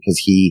stuff,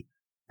 because he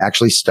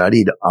actually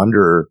studied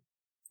under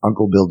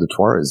Uncle Bill de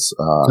Torres,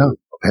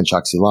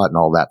 Penchak Silat and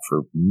all that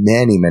for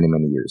many, many,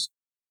 many years.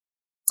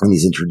 And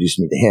he's introduced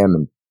me to him,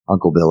 and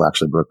Uncle Bill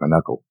actually broke my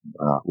knuckle,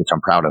 which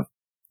I'm proud of.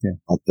 Yeah.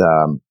 But,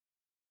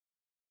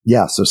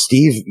 so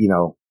Steve,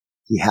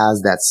 he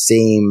has that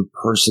same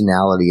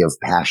personality of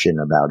passion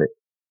about it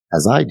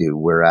as I do.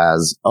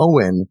 Whereas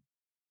Owen,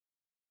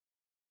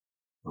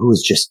 who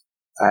is just,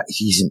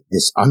 he's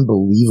this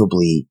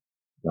unbelievably,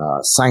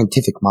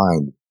 scientific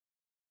mind.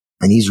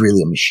 And he's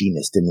really a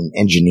machinist and an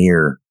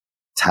engineer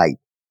type,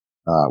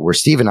 where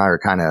Steve and I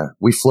are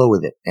we flow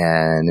with it,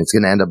 and it's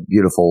going to end up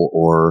beautiful,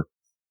 or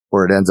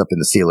it ends up in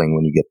the ceiling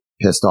when you get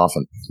pissed off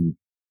and you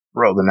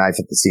throw the knife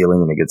at the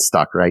ceiling and it gets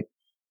stuck, right?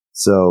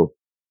 So,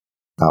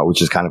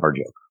 which is kind of our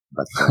joke,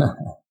 but,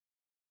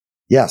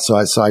 yeah, so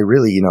I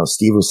really,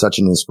 Steve was such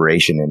an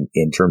inspiration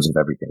in terms of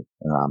everything.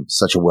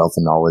 Such a wealth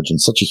of knowledge and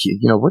such a,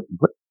 what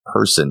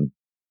person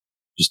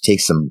just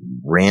takes some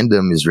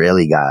random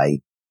Israeli guy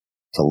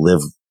to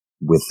live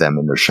with them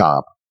in their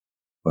shop,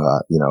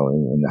 in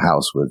the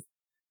house with,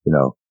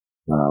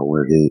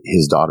 where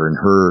his daughter and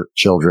her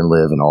children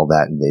live and all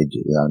that. And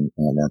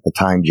and at the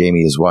time,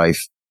 Jamie, his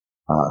wife,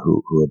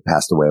 who had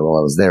passed away while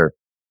I was there,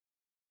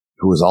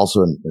 who was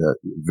also a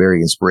very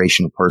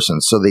inspirational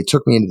person. So they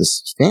took me into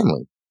this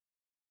family,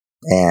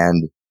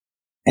 and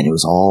it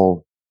was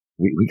all,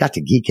 we got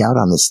to geek out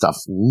on this stuff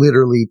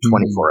literally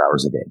 24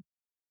 hours a day.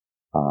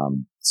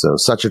 So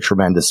such a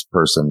tremendous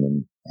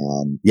person.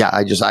 And yeah,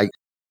 I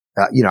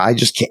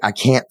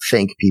can't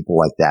thank people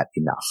like that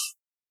enough,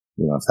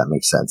 if that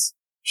makes sense.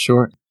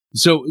 Sure.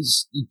 So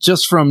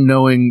just from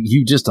knowing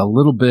you just a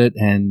little bit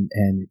and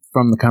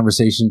from the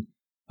conversation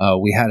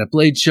we had at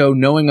Blade Show,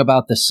 knowing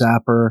about the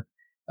Sapper,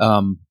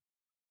 and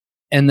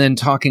then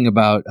talking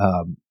about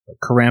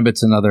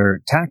karambits and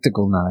other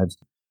tactical knives,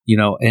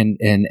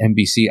 and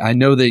MBC, I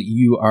know that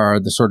you are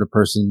the sort of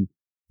person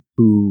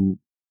who,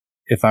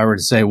 if I were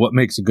to say what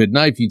makes a good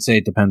knife, you'd say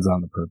it depends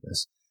on the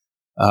purpose.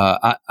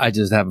 I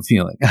just have a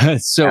feeling.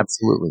 So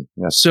absolutely.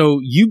 Yes. So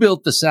you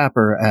built the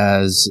Sapper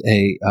as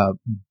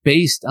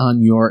based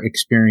on your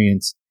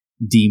experience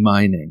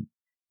demining.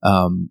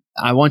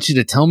 I want you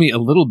to tell me a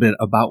little bit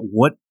about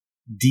what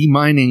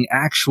demining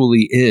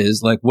actually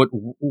is, like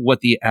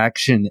what the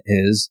action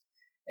is,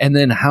 and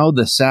then how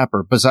the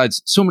Sapper,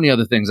 besides so many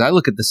other things, I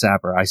look at the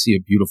Sapper, I see a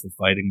beautiful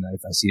fighting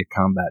knife, I see a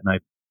combat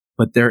knife,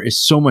 but there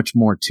is so much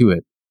more to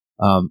it.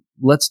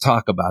 Let's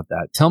talk about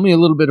that. Tell me a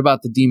little bit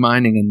about the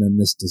demining and then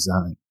this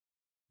design.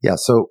 Yeah.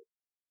 So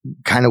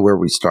kind of where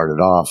we started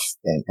off,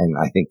 and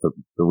I think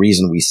the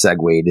reason we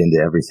segued into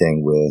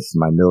everything with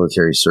my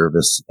military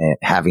service and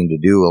having to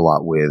do a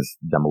lot with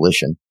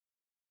demolition.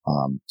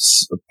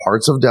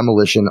 Parts of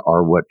demolition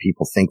are what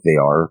people think they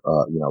are,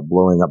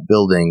 blowing up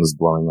buildings,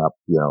 blowing up,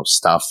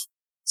 stuff,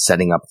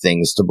 setting up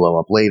things to blow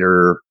up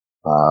later,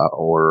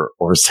 or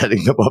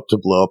setting them up to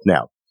blow up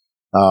now.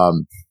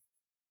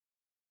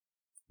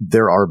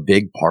 There are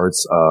big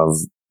parts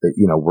of,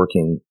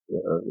 working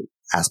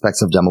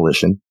aspects of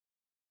demolition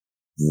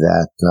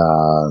that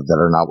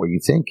are not what you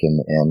think.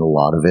 And a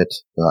lot of it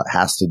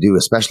has to do,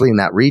 especially in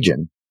that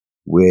region,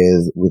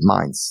 with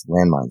mines,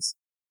 landmines,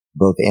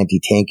 both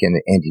anti-tank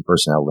and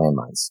anti-personnel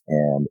landmines.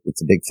 And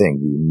it's a big thing.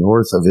 The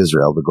north of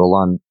Israel, the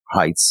Golan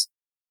Heights,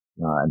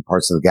 and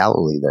parts of the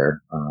Galilee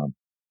there,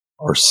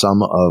 are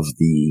some of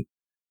the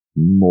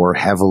more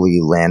heavily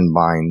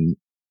landmined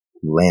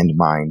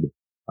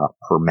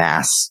per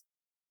mass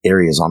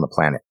areas on the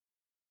planet.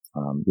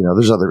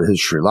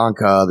 There's Sri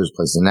Lanka, there's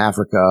places in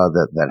Africa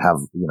that have,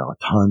 a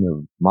ton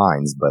of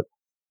mines, but,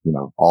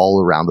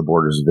 all around the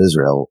borders of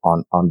Israel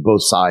on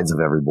both sides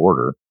of every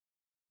border,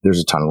 there's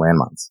a ton of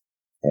landmines.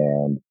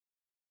 And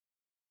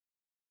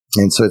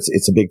so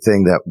it's a big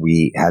thing that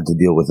we had to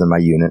deal with in my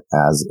unit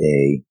as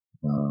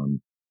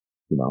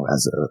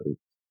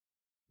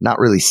not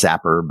really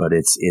sapper, but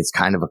it's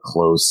kind of a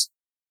close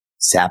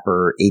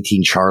Sapper,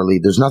 18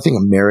 Charlie. There's nothing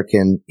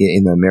American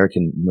in the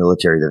American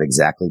military that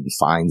exactly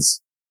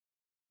defines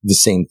the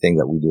same thing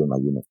that we do in my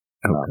unit.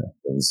 Okay.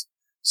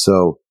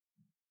 So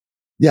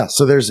you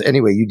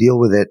deal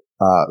with it,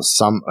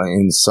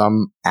 in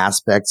some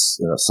aspects,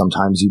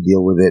 sometimes you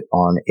deal with it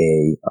on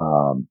a,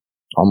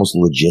 almost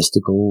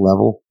logistical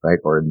level, right?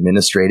 Or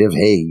administrative.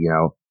 Hey,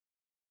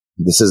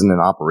 this isn't an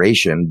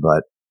operation,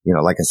 but,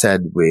 like I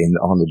said,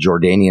 on the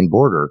Jordanian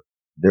border,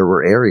 there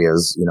were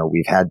areas,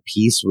 we've had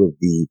peace with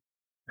the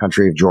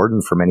country of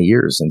Jordan for many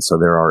years. And so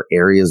there are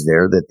areas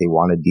there that they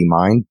want to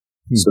demine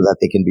so that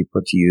they can be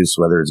put to use,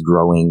 whether it's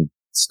growing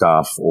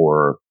stuff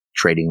or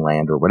trading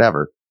land or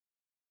whatever.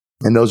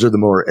 And those are the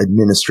more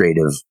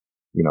administrative,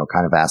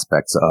 kind of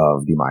aspects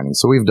of demining.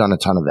 So we've done a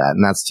ton of that,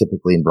 and that's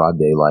typically in broad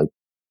daylight.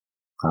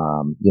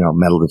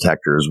 Metal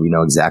detectors. We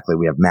know exactly,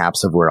 we have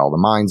maps of where all the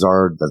mines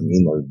are. Doesn't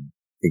mean they're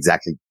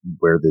exactly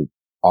where they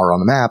are on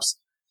the maps,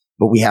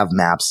 but we have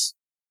maps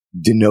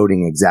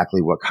denoting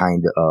exactly what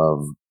kind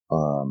of,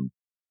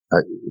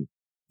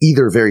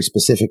 either very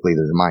specifically,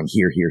 there's a mine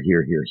here,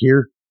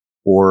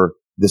 or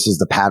this is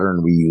the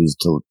pattern we use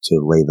to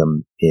lay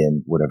them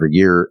in whatever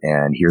year,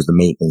 and here's the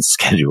maintenance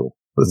schedule.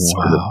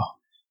 Wow.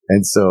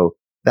 And so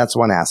that's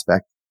one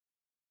aspect.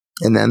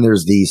 And then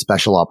there's the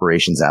special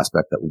operations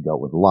aspect that we dealt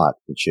with a lot,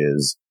 which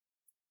is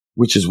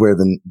where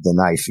the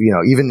knife,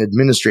 even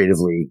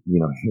administratively,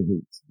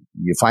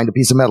 you find a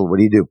piece of metal. What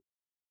do you do?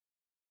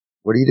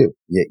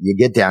 You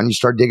get down, you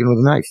start digging with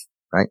a knife,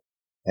 right?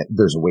 And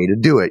there's a way to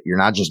do it. You're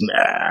not just,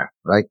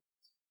 right?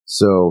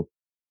 So,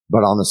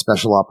 but on the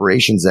special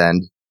operations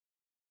end,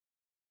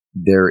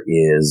 there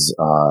is,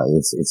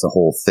 it's a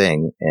whole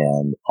thing.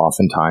 And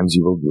oftentimes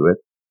you will do it,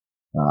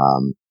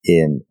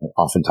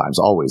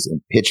 always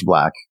in pitch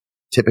black,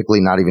 typically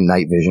not even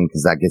night vision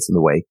because that gets in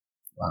the way.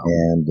 Wow.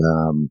 And,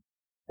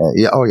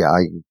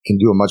 I can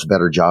do a much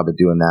better job at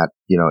doing that,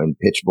 in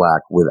pitch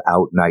black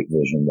without night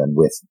vision than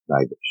with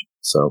night vision.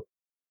 So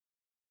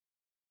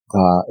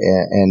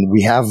And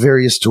we have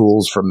various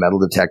tools from metal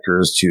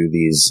detectors to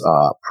these,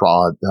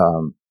 probes,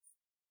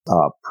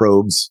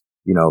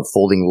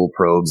 folding little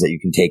probes that you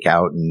can take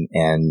out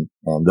and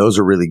those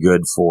are really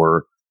good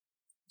for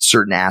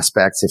certain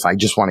aspects. If I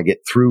just want to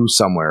get through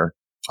somewhere,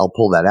 I'll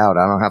pull that out.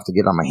 I don't have to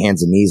get on my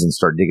hands and knees and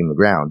start digging the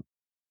ground.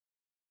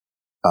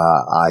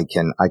 I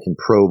can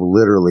probe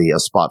literally a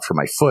spot for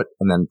my foot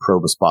and then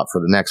probe a spot for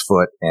the next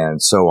foot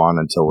and so on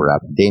until we're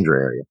out of the danger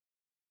area.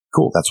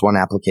 Cool. That's one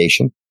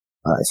application.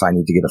 If I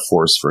need to get a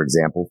force, for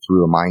example,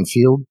 through a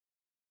minefield,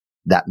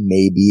 that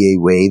may be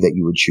a way that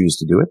you would choose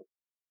to do it,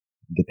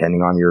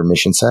 depending on your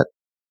mission set.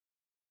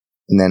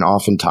 And then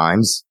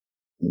oftentimes,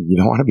 you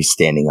don't want to be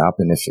standing up.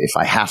 And if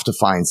I have to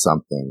find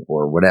something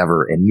or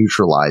whatever and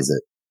neutralize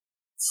it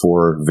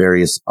for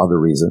various other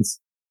reasons,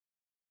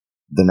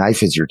 the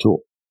knife is your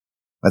tool.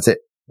 That's it.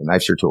 The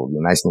knife's your tool.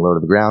 You're nice and low to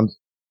the ground,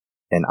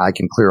 and I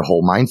can clear a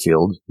whole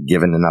minefield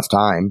given enough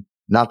time.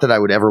 Not that I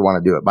would ever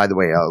want to do it. By the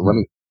way,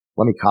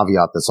 let me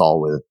caveat this all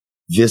with,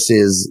 this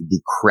is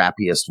the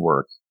crappiest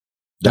work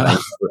that I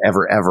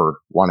ever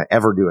want to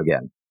ever do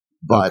again.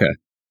 But okay.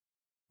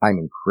 I'm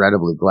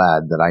incredibly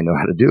glad that I know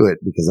how to do it,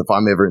 because if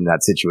I'm ever in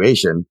that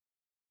situation,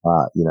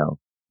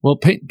 Well,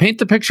 paint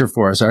the picture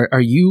for us. Are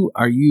you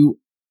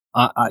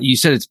you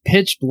said it's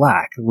pitch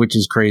black, which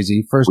is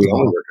crazy. First of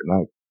all, work at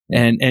night.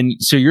 And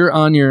so you're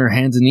on your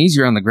hands and knees,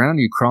 you're on the ground,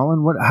 you're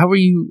crawling. How do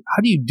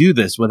you do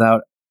this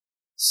without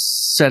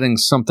setting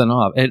something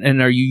off?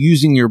 And are you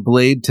using your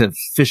blade to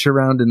fish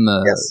around in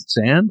the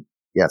sand?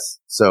 Yes.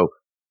 So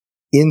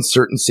in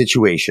certain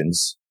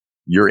situations,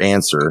 your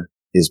answer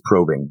is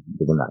probing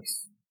with a knife.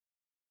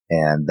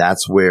 And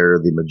that's where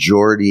the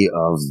majority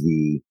of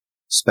the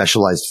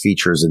specialized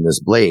features in this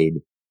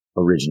blade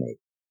originate.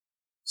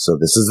 So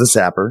this is the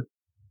Sapper.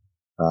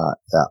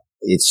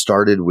 It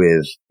started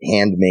with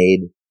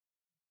handmade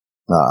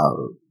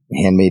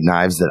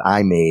knives that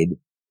I made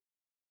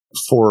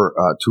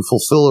to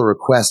fulfill a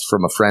request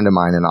from a friend of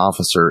mine, an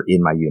officer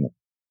in my unit.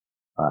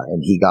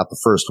 And he got the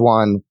first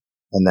one,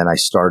 and then I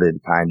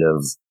started kind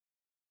of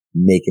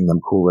making them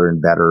cooler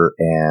and better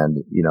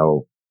and,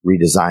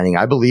 redesigning.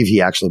 I believe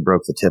he actually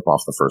broke the tip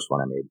off the first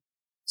one I made.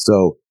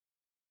 So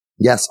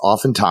yes,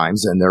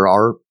 oftentimes, and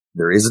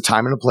there is a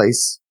time and a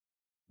place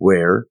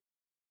where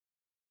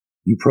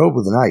you probe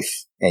with a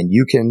knife, and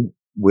you can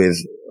with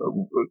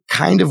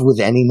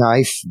any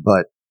knife,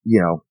 but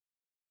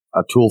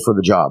a tool for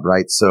the job,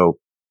 right? So,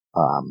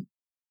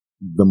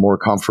 the more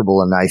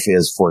comfortable a knife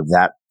is for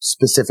that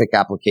specific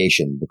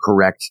application, the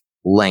correct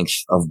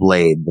length of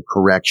blade, the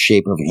correct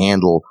shape of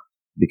handle,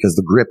 because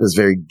the grip is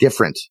very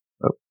different.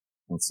 Oh,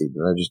 let's see.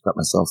 Did I just cut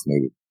myself?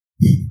 Maybe.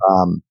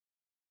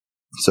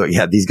 So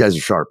yeah, these guys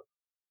are sharp.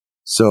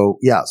 So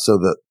yeah,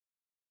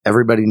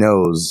 everybody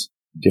knows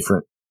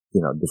different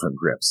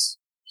grips.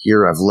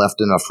 Here I've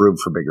left enough room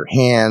for bigger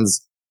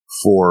hands,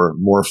 for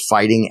more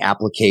fighting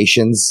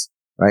applications,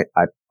 right?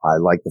 I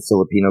like the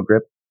Filipino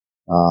grip.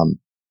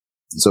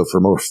 So for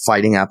more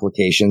fighting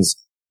applications,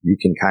 you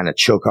can kind of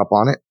choke up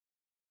on it.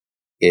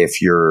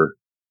 If you're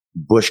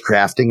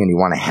bushcrafting and you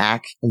want to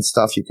hack and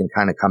stuff, you can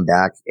kind of come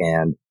back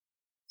and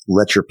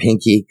let your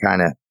pinky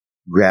kind of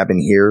grab in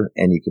here,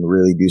 and you can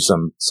really do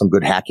some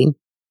good hacking.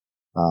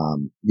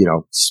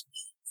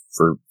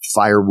 For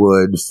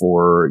firewood,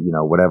 for,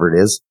 whatever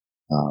it is,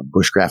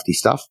 bushcrafty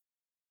stuff.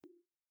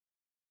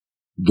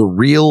 The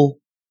real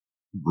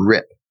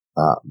grip,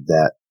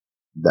 that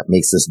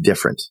makes this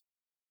different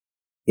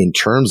in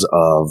terms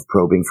of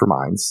probing for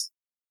mines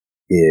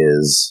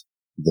is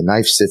the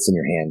knife sits in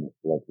your hand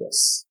like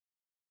this.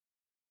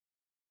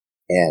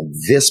 And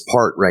this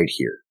part right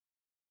here,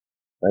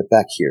 right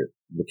back here,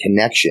 the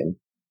connection,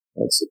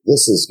 right, so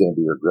this is going to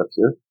be your grip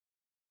here.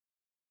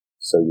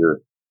 So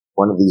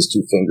one of these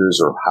two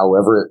fingers, or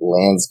however it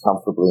lands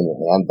comfortably in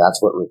your hand,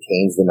 that's what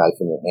retains the knife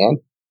in your hand,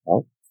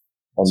 right?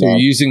 So you're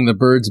using the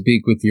bird's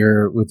beak with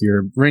your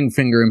ring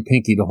finger and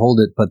pinky to hold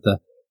it, but the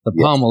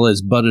pommel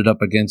is butted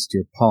up against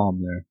your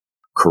palm there.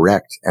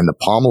 Correct. And the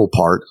pommel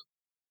part,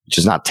 which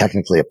is not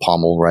technically a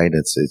pommel, right?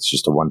 It's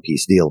just a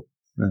one-piece deal.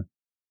 Yeah.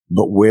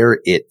 But where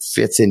it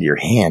fits into your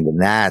hand,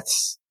 and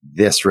that's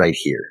this right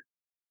here.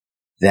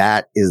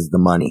 That is the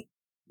money.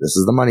 This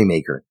is the money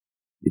maker,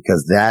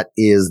 because that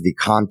is the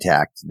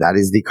contact. That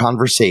is the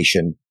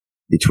conversation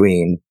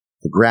between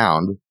the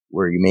ground,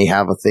 where you may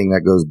have a thing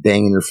that goes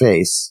bang in your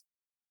face,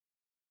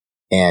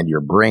 and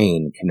your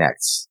brain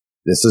connects.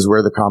 This is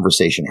where the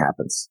conversation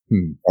happens.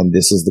 And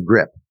this is the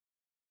grip.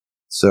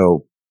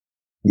 So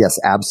yes,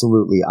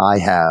 absolutely.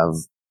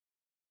 I've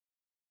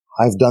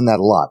done that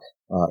a lot.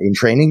 In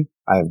training,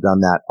 I've done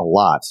that a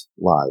lot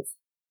live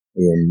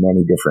in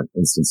many different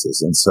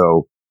instances. And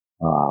so,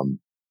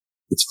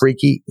 it's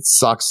freaky. It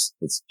sucks.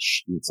 It's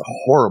a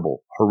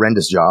horrible,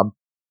 horrendous job.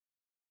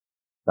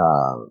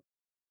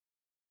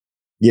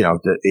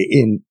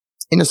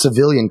 In a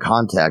civilian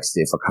context,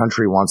 if a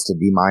country wants to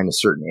demine a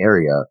certain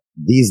area,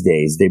 these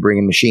days they bring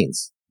in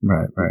machines.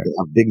 Right. They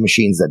have big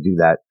machines that do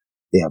that.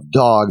 They have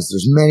dogs.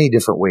 There's many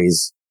different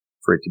ways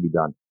for it to be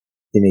done.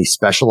 In a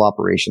special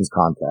operations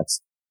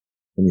context,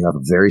 and you have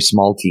a very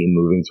small team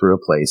moving through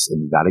a place,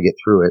 and you got to get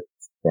through it.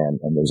 And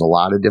there's a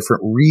lot of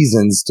different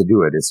reasons to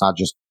do it. It's not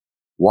just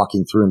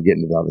walking through and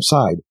getting to the other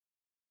side.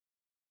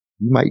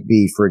 You might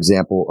be, for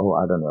example,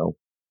 I don't know,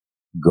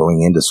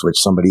 going in to switch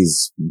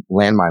somebody's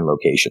landmine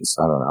locations.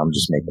 I don't know. I'm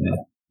just making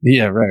that.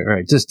 Yeah,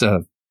 right. Just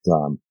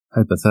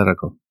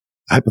hypothetical.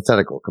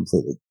 Hypothetical,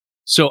 completely.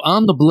 So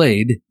on the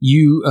blade,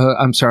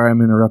 I'm sorry,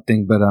 I'm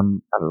interrupting, but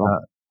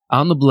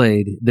on the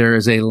blade, there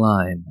is a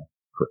line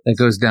that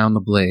goes down the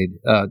blade.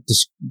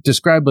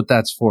 Describe what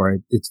that's for.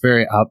 It's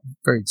very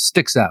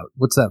sticks out.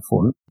 What's that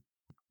for?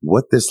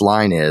 What this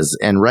line is,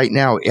 and right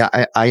now,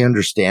 I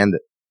understand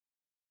that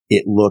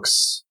it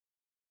looks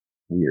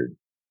weird,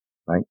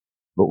 right?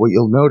 But what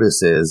you'll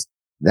notice is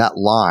that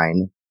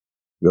line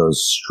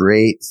goes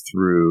straight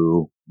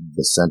through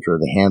the center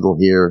of the handle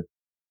here.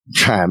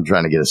 I'm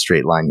trying to get a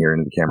straight line here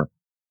into the camera.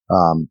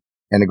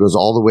 And it goes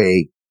all the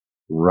way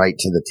right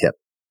to the tip,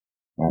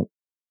 right?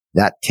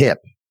 That tip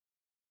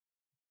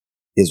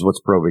is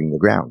what's probing the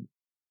ground,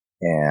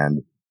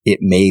 and it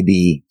may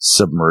be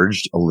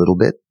submerged a little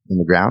bit in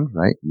the ground,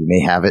 right? You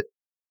may have it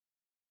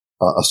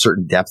a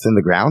certain depth in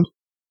the ground.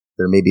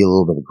 There may be a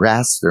little bit of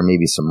grass. There may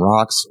be some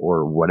rocks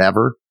or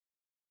whatever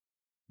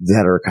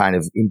that are kind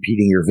of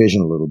impeding your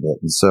vision a little bit.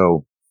 And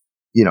so,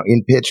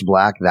 in pitch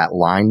black, that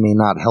line may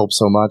not help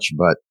so much,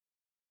 but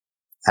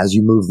as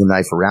you move the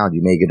knife around,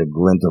 you may get a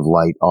glint of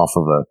light off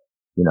of a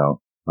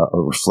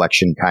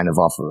reflection kind of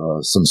off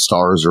of some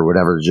stars or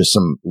whatever, just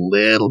some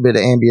little bit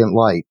of ambient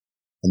light.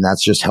 And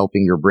that's just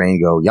helping your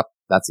brain go, yep,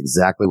 that's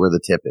exactly where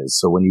the tip is.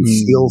 So when you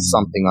feel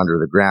something under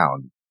the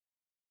ground,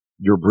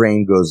 your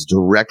brain goes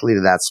directly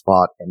to that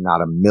spot and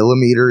not a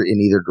millimeter in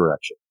either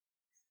direction.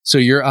 So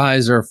your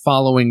eyes are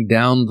following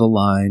down the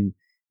line,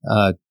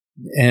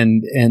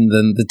 and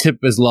then the tip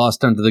is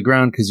lost under the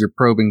ground because you're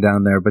probing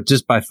down there. But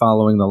just by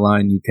following the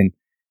line, you can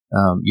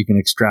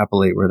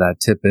extrapolate where that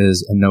tip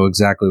is and know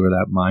exactly where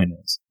that mine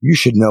is. You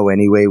should know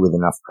anyway with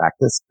enough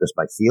practice, just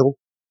by feel.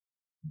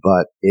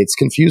 But it's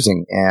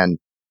confusing, and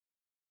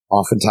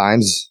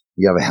oftentimes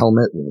you have a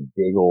helmet with a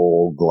big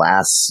old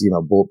glass,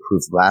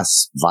 bulletproof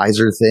glass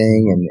visor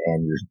thing,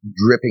 and you're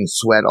dripping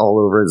sweat all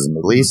over it. It's in the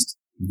Middle East.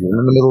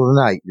 You're in the middle of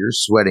the night. You're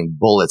sweating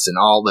bullets and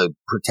all the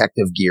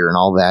protective gear and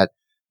all that.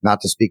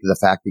 Not to speak of the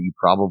fact that you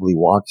probably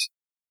walked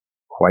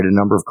quite a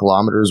number of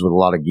kilometers with a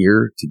lot of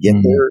gear to get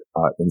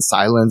there, in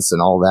silence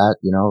and all that,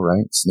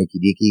 right? Sneaky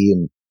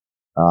deaky.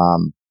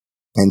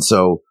 And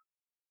so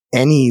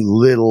any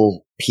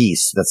little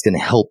piece that's going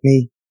to help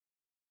me,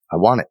 I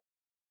want it.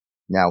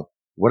 Now,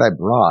 what I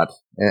brought,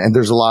 and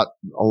there's a lot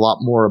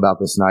more about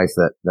this knife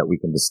that we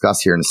can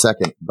discuss here in a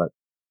second, but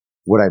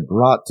what I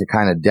brought to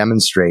kind of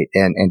demonstrate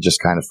and just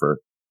kind of for,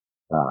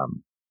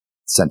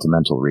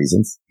 sentimental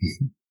reasons,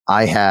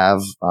 I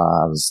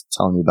was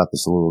telling you about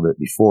this a little bit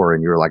before,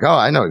 and you were like, oh,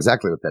 I know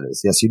exactly what that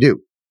is. Yes, you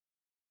do.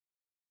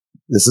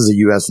 This is a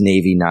U.S.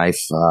 Navy knife,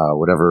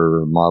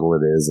 whatever model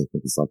it is. I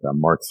think it's like a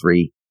Mark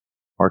III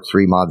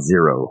Mod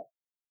 0.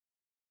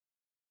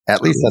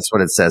 At least that's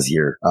what it says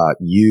here.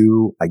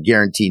 I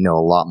guarantee, know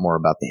a lot more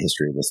about the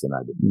history of this than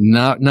I did.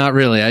 Not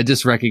really. I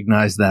just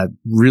recognize that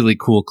really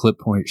cool clip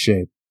point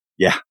shape.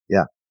 Yeah.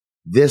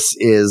 This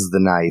is the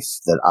knife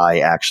that I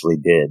actually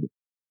did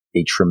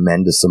a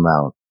tremendous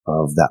amount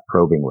of that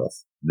probing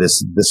with.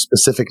 This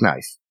specific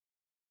knife.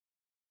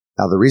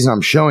 Now, the reason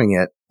I'm showing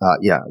it,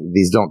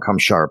 these don't come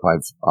sharp.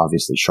 I've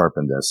obviously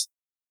sharpened this.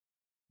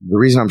 The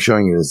reason I'm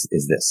showing you is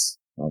this.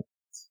 Right?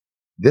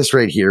 This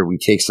right here, we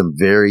take some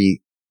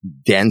very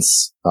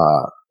dense,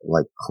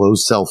 like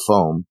closed cell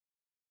foam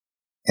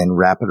and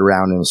wrap it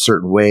around in a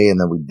certain way. And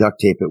then we duct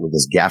tape it with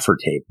this gaffer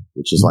tape,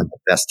 which is like the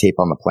best tape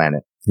on the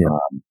planet. Yeah.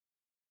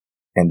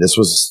 And this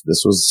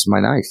was my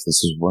knife.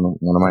 This is one of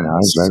my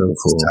knives, right? So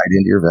cool. It's tied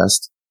into your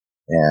vest,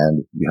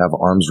 and you have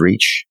arm's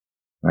reach,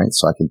 right?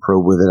 So I can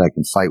probe with it. I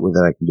can fight with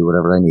it. I can do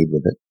whatever I need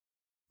with it.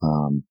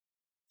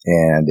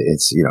 And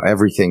it's,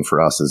 everything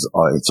for us is,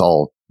 it's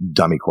all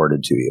dummy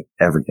corded to you.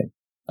 Everything.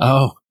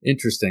 Oh,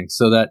 interesting.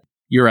 So that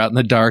you're out in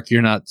the dark.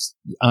 You're not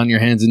on your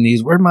hands and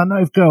knees. Where'd my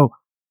knife go?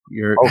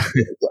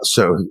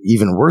 So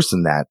even worse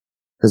than that,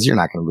 because you're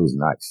not going to lose a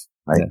knife,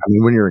 right? Yeah. I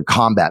mean, when you're in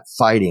combat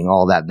fighting,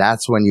 all that,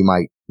 that's when you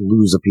might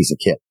lose a piece of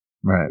kit.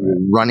 Right. You're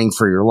running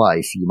for your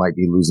life, you might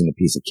be losing a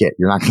piece of kit.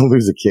 You're not going to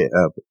lose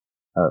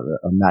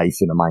a knife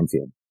in a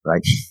minefield,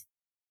 right?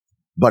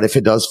 But if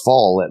it does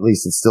fall, at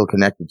least it's still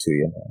connected to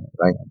you,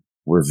 right?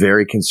 We're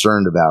very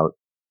concerned about,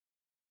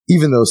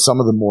 even though some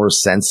of the more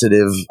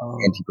sensitive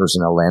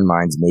anti-personnel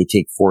landmines may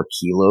take 4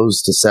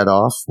 kilos to set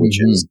off, which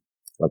is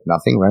like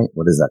nothing, right?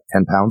 What is that?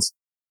 10 pounds?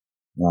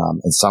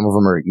 And some of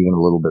them are even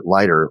a little bit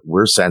lighter.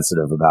 We're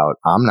sensitive about,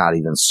 I'm not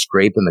even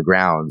scraping the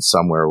ground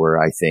somewhere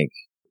where I think.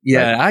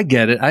 Yeah, I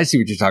get it. I see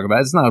what you're talking about.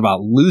 It's not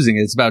about losing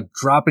it. It's about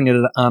dropping it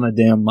on a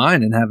damn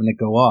mine and having it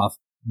go off.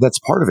 That's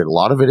part of it. A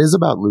lot of it is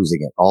about losing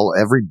it.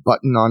 Every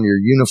button on your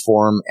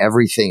uniform,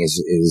 everything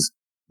is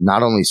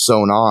not only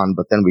sewn on,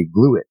 but then we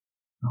glue it.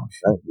 Oh,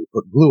 sure. We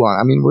put glue on.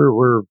 I mean,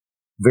 we're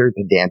very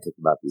pedantic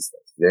about these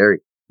things.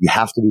 You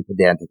have to be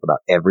pedantic about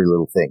every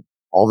little thing.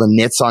 All the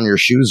knits on your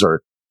shoes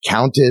are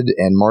counted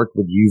and marked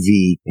with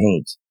UV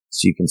paint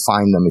so you can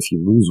find them if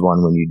you lose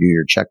one when you do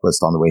your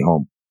checklist on the way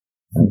home.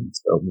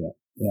 So,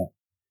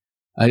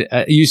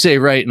 You say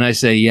right, and I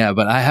say yeah,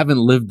 but I haven't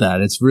lived that.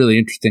 It's really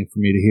interesting for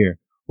me to hear.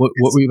 What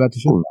were you about to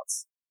show?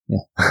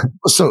 Yeah.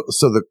 So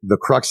the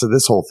crux of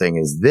this whole thing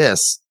is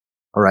this.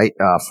 All right.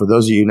 For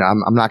those of you,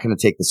 I'm not going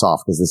to take this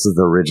off because this is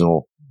the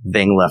original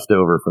thing left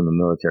over from the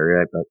military,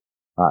 right? But,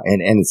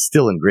 and it's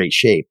still in great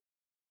shape,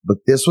 but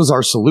this was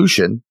our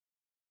solution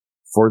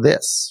for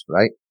this,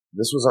 right?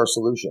 This was our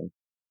solution,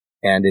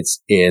 and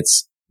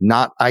it's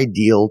not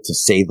ideal to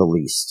say the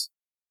least,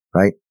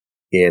 right?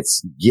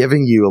 It's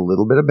giving you a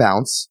little bit of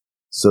bounce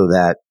so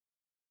that,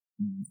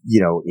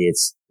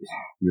 it's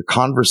your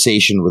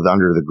conversation with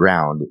under the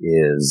ground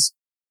is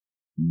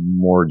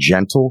more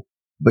gentle,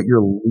 but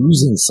you're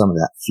losing some of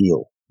that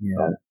feel. Yeah.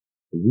 Right?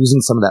 You're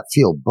losing some of that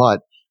feel.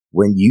 But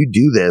when you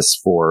do this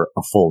for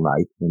a full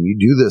night, when you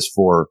do this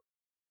for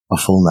a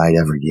full night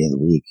every day of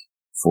the week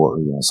for,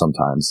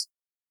 sometimes,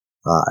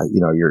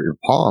 your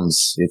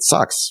palms, it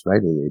sucks,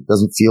 right? It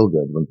doesn't feel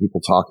good when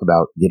people talk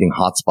about getting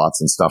hot spots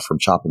and stuff from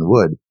chopping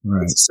wood.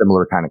 Right. It's a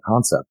similar kind of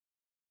concept.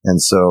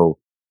 And so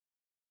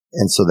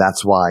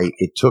that's why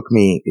it took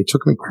me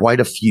quite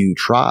a few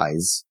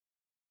tries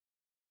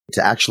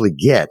to actually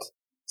get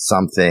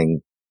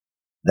something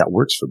that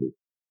works for me.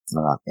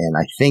 And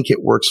I think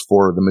it works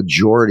for the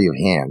majority of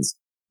hands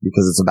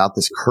because it's about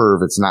this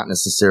curve. It's not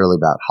necessarily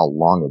about how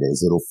long it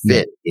is. It'll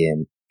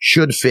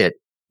should fit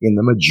in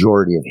the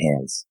majority of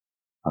hands.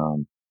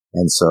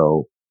 And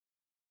so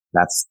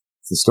that's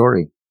the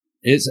story.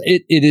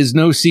 It is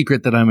no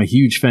secret that I'm a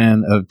huge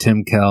fan of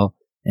Tim Kell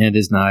and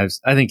his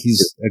knives. I think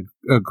he's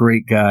a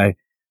great guy.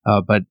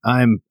 But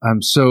I'm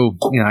so,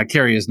 I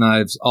carry his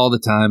knives all the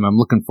time. I'm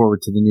looking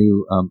forward to the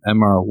new,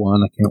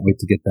 MR1. I can't wait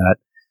to get that,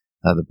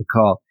 the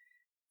Bacall.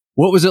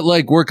 What was it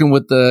like working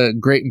with the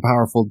great and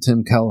powerful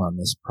Tim Kell on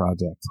this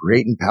project?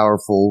 Great and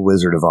powerful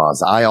Wizard of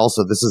Oz.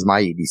 This is my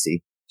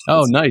EDC.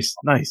 Oh, nice.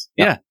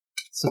 Yeah.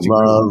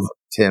 Love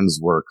Tim's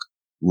work.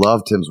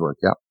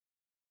 Yeah.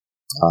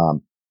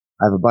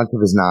 I have a bunch of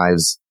his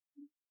knives.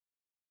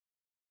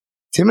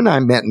 Tim and I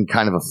met in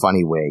kind of a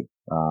funny way.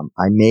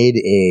 I made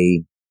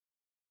a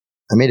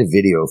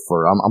video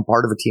for, I'm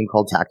part of a team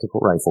called Tactical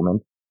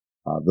Riflemen.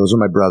 Those are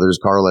my brothers,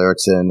 Carl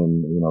Erickson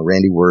and,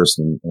 Randy Wurst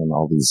and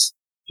all these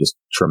just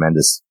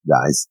tremendous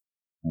guys.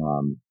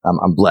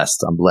 I'm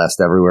blessed. I'm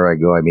blessed. Everywhere I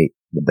go, I meet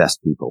the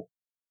best people,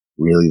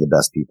 really the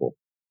best people.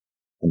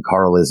 And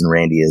Carl is and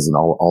Randy is and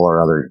all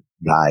our other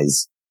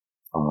guys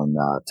on,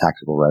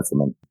 Tactical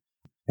Riflemen.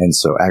 And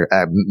so,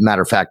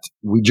 matter of fact,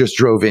 we just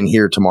drove in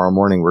here tomorrow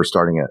morning. We're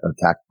starting a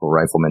Tactical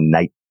Rifleman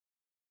night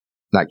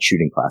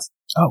shooting class.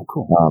 Oh,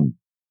 cool.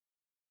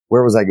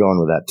 Where was I going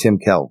with that? Tim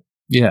Kell.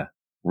 Yeah.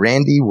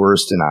 Randy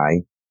Wurst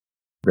and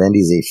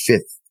Randy's a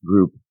fifth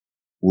group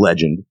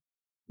legend.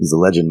 He's a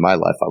legend in my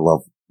life. I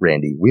love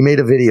Randy. We made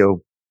a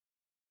video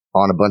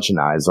on a bunch of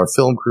knives. Our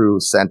film crew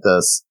sent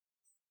us,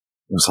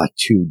 it was like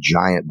 2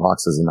 giant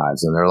boxes of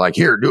knives. And they're like,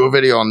 here, do a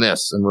video on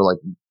this. And we're like,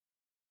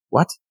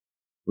 what?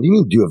 What do you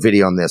mean do a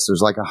video on this?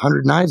 There's like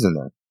 100 knives in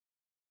there.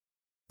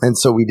 And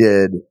so we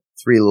did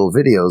 3 little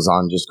videos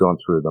on just going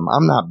through them.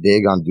 I'm not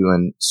big on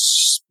doing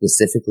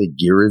specifically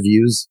gear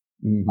reviews,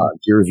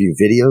 gear review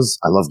videos.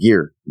 I love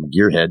gear. I'm a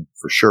gearhead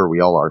for sure. We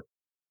all are.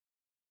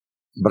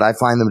 But I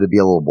find them to be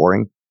a little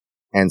boring.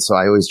 And so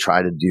I always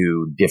try to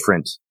do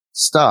different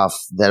stuff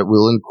that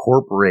will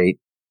incorporate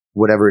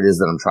whatever it is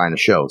that I'm trying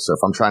to show. So if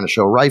I'm trying to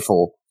show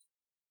rifle,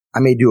 I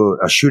may do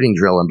a shooting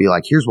drill and be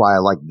like, here's why I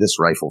like this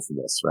rifle for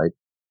this, right?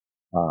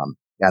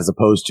 As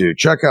opposed to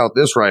check out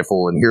this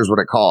rifle and here's what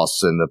it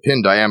costs and the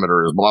pin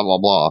diameter is blah, blah,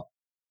 blah.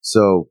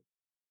 So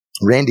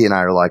Randy and I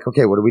are like,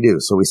 okay, what do we do?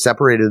 So we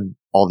separated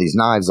all these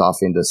knives off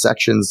into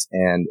sections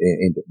and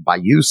by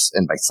use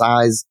and by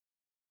size.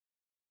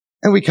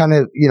 And we kind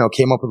of,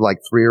 came up with like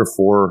 3 or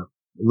 4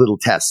 little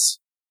tests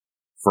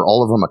for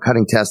all of them, a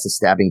cutting test, a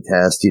stabbing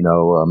test,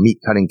 a meat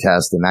cutting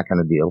test and that kind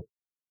of deal.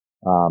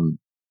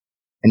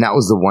 And that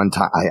was the one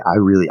time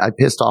I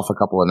pissed off a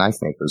couple of knife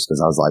makers because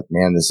I was like,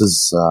 man, this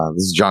is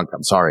junk.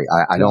 I'm sorry.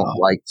 I don't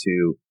like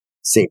to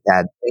say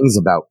bad things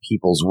about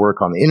people's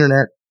work on the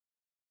internet,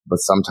 but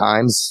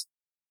sometimes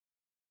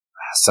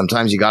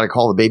you got to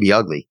call the baby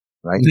ugly,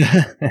 right?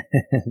 Yeah.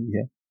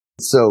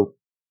 So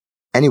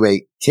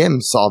anyway,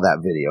 Tim saw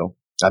that video.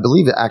 I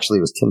believe it actually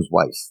was Tim's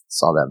wife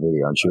saw that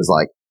video and she was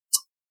like,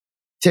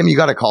 Tim, you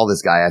got to call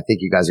this guy. I think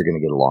you guys are going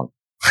to get along.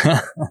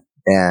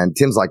 And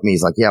Tim's like me.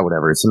 He's like, yeah,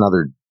 whatever. It's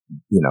another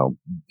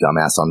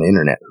dumbass on the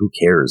internet. Who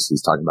cares?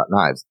 He's talking about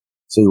knives.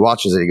 So he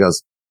watches it. He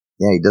goes,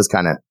 yeah, he does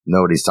kind of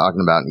know what he's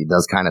talking about. And he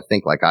does kind of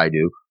think like I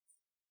do.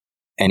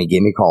 And he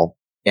gave me a call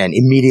and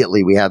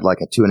immediately we had like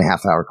a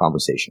 2.5 hour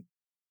conversation.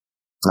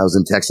 I was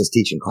in Texas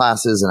teaching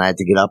classes and I had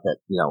to get up at,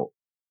 0:30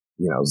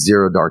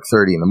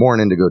 in the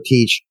morning to go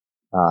teach.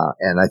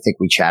 And I think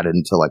we chatted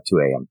until like 2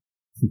 a.m.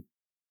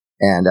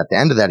 And at the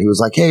end of that, he was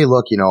like, hey,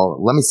 look,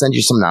 let me send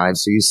you some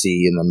knives so you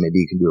see, and then maybe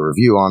you can do a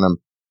review on them.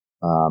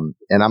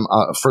 And I'm,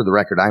 for the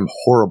record, I'm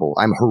horrible.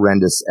 I'm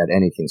horrendous at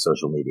anything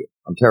social media.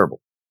 I'm terrible.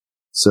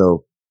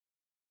 So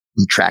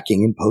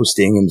tracking and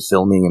posting and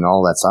filming and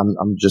all that. So I'm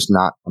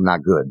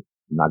not good.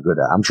 I'm not good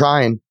at it. I'm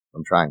trying.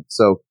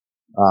 So,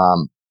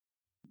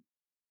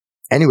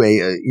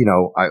 anyway,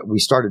 we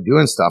started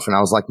doing stuff and I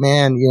was like,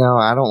 man,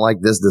 I don't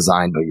like this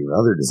design, but your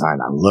other design,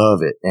 I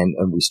love it.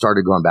 And we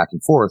started going back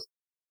and forth.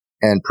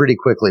 And pretty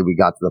quickly we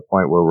got to the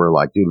point where we're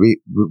like, dude,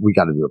 we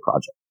got to do a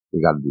project.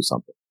 We got to do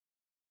something.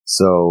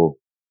 So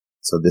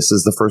this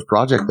is the first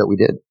project that we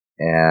did,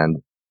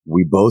 and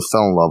we both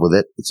fell in love with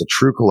it. It's a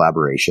true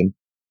collaboration,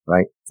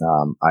 right?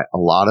 A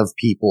lot of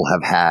people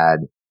have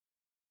had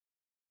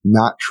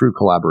not true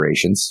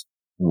collaborations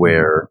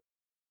where,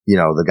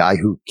 the guy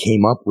who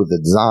came up with the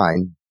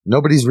design,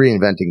 nobody's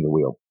reinventing the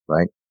wheel,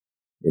 right?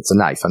 It's a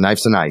knife. A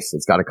knife's a knife.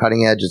 It's got a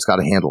cutting edge. It's got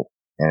a handle.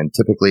 And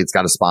typically it's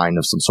got a spine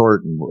of some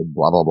sort and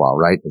blah, blah, blah,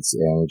 right?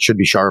 And it should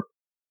be sharp.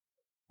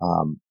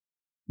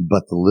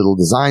 But the little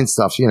design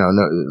stuff,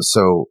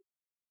 so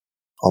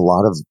a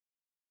lot of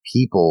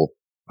people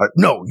are,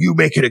 no, you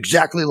make it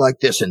exactly like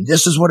this. And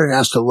this is what it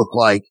has to look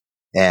like.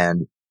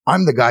 And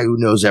I'm the guy who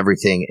knows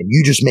everything and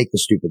you just make the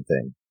stupid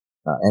thing.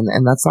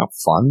 And that's not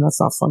fun.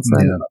 That's not fun for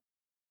anyone.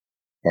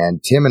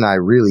 And Tim and I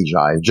really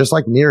jive, just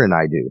like Nir and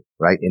I do,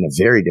 right? In a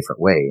very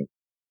different way.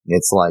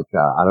 It's like,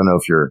 I don't know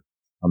if you're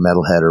a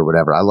metalhead or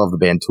whatever. I love the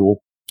band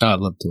Tool. Oh, I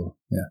love Tool.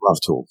 Yeah. Love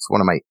Tool. It's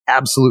one of my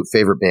absolute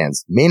favorite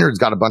bands. Maynard's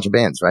got a bunch of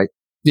bands, right?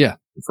 Yeah.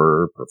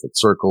 For Perfect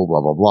Circle,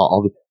 blah, blah,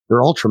 blah.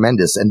 They're all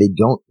tremendous and they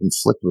don't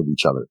conflict with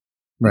each other.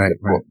 Right.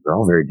 They're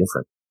all very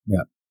different.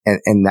 Yeah.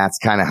 And that's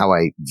kind of how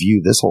I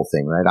view this whole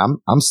thing, right?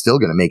 I'm still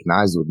going to make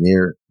knives with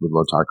Nir, with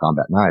Lotar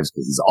Combat Knives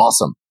because he's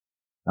awesome.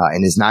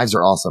 And his knives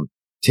are awesome.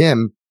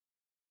 Tim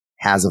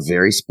has a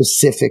very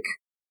specific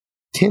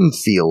Tim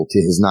feel to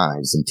his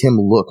knives and Tim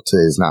look to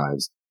his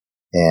knives.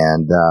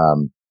 And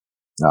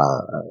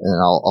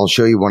I'll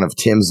show you one of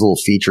Tim's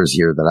little features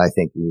here that I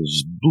think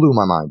just blew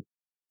my mind.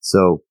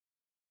 So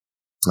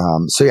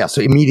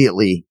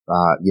immediately,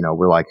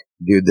 we're like,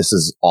 dude, this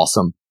is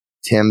awesome.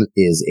 Tim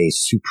is a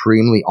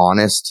supremely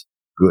honest,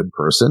 good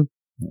person,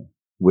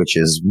 which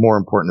is more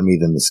important to me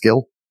than the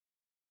skill.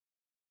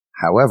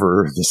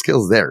 However, the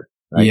skill's there.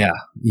 Right?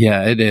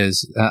 Yeah, it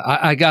is.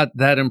 I got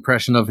that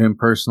impression of him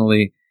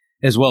personally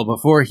as well.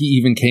 Before he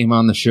even came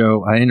on the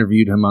show, I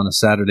interviewed him on a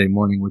Saturday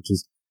morning, which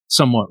is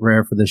somewhat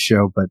rare for this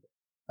show. But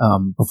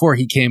before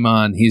he came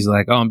on, he's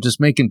like, oh, I'm just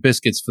making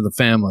biscuits for the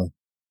family.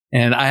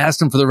 And I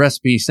asked him for the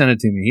recipe. He sent it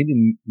to me. He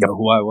didn't know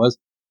who I was.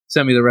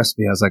 Sent me the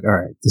recipe. I was like, all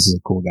right, this is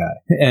a cool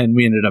guy. And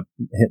we ended up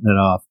hitting it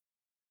off.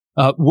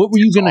 What were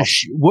you going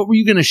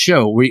to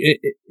show?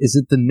 Is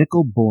it the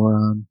nickel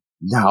boron?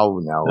 No,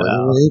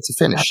 it's a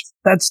finish.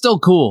 That's still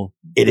cool.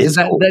 It is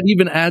cool. That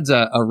even adds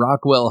a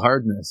Rockwell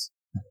hardness.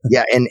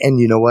 Yeah. And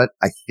you know what?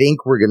 I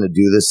think we're going to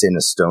do this in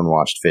a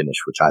stonewashed finish,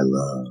 which I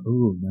love.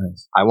 Ooh,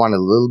 nice. I want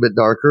a little bit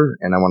darker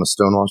and I want a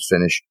stonewashed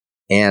finish.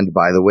 And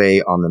by the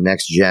way, on the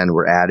next gen,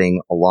 we're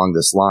adding along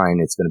this line,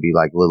 it's going to be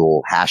like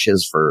little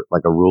hashes for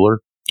like a ruler.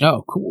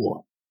 Oh,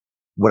 cool.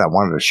 What I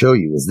wanted to show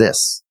you is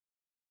this.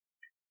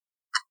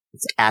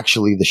 It's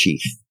actually the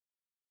sheath.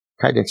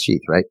 Kydex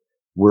sheath, right?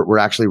 We're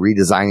actually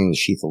redesigning the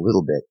sheath a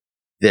little bit.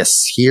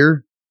 This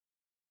here,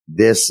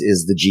 this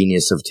is the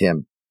genius of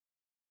Tim.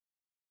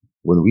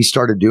 When we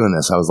started doing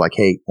this, I was like,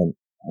 hey, and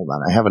hold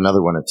on, I have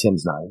another one of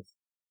Tim's knives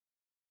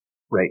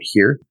right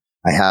here.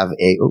 I have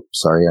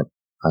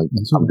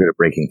I'm good at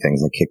breaking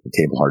things. I kick the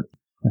table hard.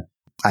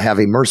 I have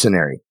a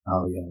mercenary.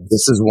 Oh, yeah.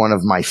 This is one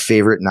of my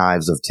favorite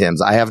knives of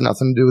Tim's. I have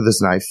nothing to do with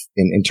this knife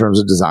in terms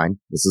of design.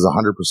 This is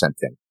 100%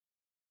 Tim.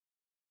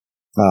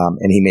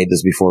 And he made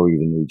this before we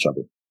even knew each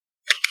other.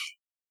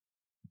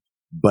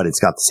 But it's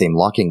got the same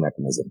locking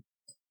mechanism.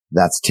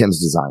 That's Tim's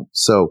design.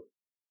 So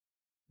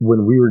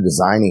when we were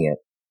designing it,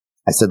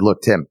 I said,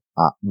 look, Tim,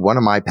 one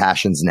of my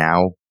passions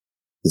now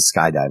is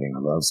skydiving. I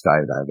love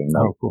skydiving.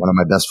 Oh, cool. One of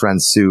my best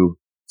friends, Sue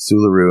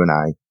LaRue, and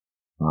I,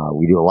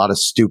 we do a lot of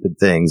stupid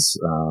things.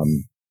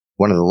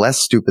 One of the less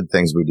stupid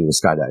things we do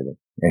is skydiving,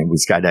 and we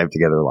skydive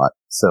together a lot.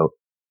 So,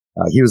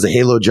 he was a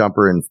Halo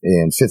jumper in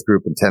 5th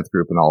group and 10th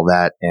group and all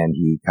that. And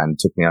he kind of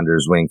took me under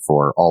his wing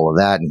for all of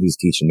that. And he's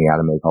teaching me how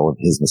to make all of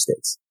his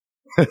mistakes.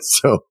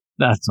 So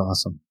that's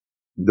awesome.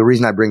 The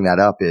reason I bring that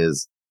up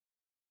is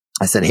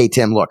I said, hey,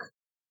 Tim, look,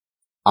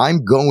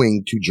 I'm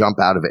going to jump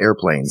out of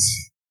airplanes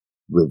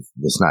with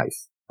this knife.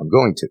 I'm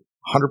going to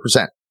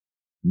 100%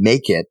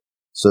 make it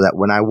so that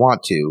when I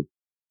want to,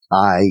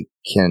 I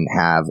can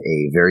have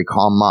a very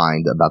calm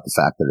mind about the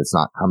fact that it's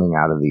not coming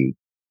out of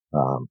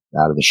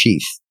the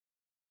sheath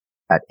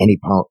at any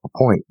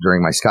point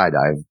during my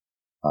skydive.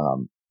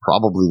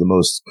 Probably the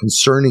most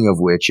concerning of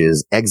which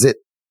is exit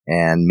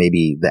and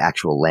maybe the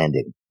actual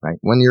landing, right?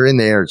 When you're in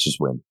the air, it's just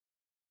wind.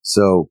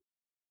 So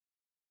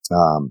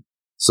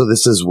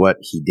this is what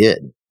he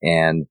did.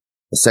 And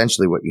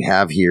essentially what you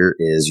have here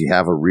is you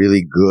have a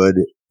really good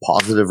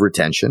positive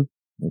retention.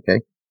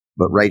 Okay.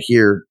 But right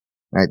here,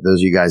 right, those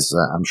of you guys,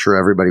 I'm sure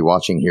everybody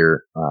watching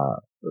here,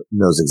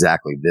 knows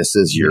exactly. This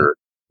is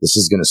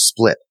going to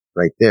split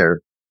right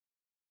there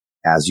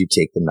as you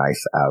take the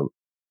knife out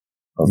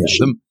of the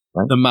sheath.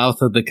 Right? The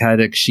mouth of the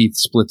Kydex sheath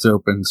splits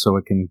open so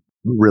it can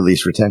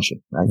release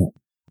retention, right? Yeah.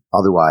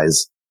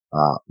 Otherwise,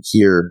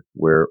 here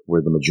where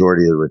the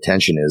majority of the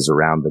retention is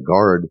around the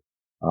guard,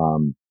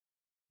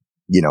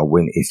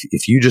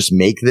 if you just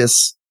make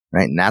this,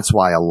 right? And that's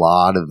why a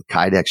lot of the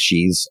Kydex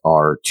sheaths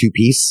are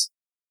 2-piece,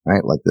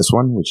 right? Like this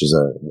one, which is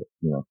a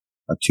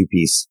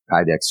 2-piece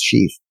Kydex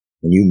sheath.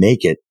 When you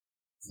make it,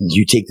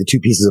 you take the 2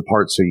 pieces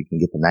apart so you can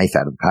get the knife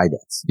out of the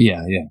Kydex.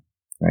 Yeah.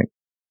 Right.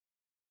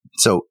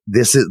 So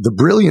this is the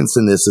brilliance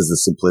in this is the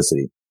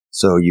simplicity.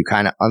 So you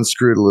kind of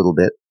unscrew it a little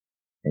bit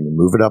and you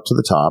move it up to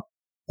the top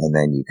and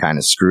then you kind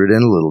of screw it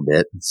in a little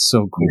bit. It's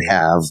so cool. You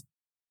have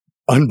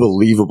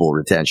unbelievable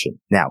retention.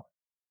 Now,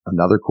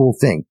 another cool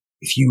thing,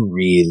 if you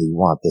really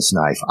want this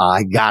knife,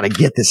 I gotta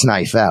get this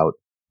knife out.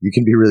 You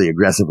can be really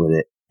aggressive with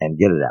it and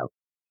get it out.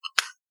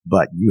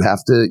 But you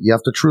have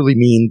to truly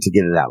mean to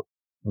get it out.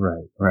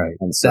 Right.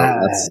 And so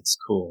that's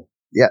cool.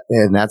 Yeah.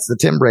 And that's the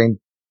Tim brain.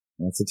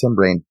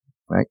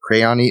 Right?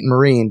 Crayon eating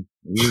Marine.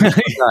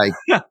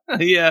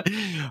 Yeah.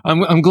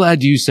 I'm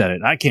glad you said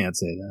it. I can't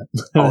say that.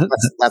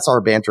 That's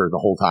our banter the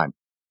whole time.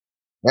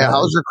 Yeah.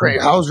 How's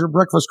your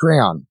breakfast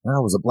crayon?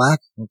 Oh, was it black?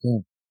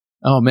 Okay.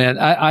 Oh man.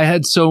 I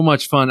had so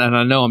much fun, and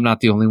I know I'm not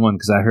the only one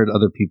because I heard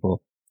other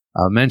people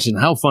mention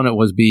how fun it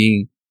was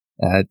being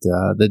at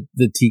the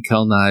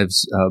TCAL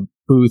Knives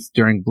booth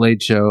during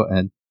Blade Show,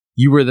 and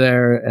you were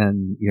there,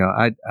 and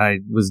I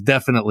was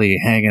definitely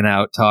hanging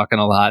out, talking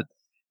a lot,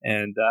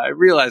 and I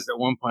realized at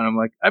one point I'm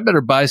like, I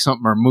better buy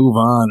something or move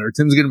on, or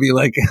Tim's gonna be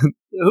like,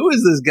 who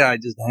is this guy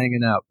just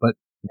hanging out? But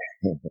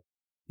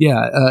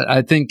yeah,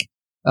 I think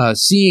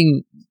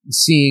seeing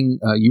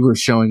you were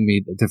showing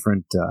me the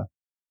different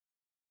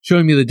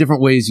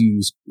ways you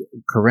use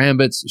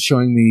karambits,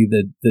 showing me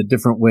the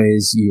different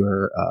ways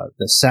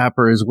the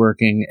sapper is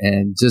working,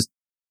 and just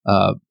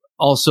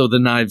also the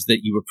knives that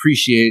you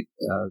appreciate,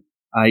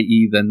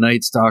 i.e. the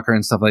Night Stalker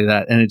and stuff like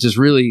that. And it just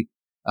really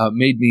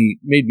made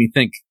me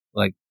think,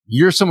 like,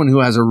 you're someone who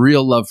has a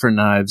real love for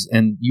knives,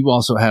 and you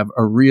also have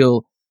a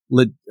real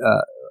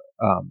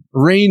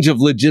range of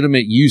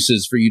legitimate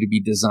uses for you to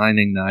be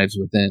designing knives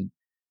within.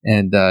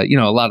 And a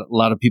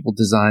lot of people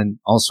design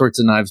all sorts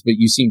of knives, but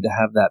you seem to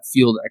have that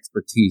field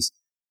expertise.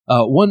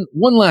 One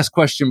last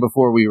question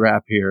before we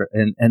wrap here,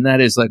 and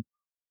that is, like,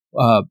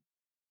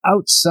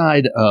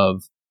 outside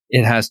of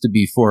it has to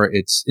be for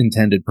its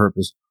intended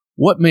purpose,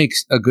 what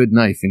makes a good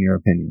knife in your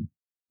opinion?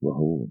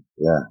 Well,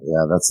 yeah,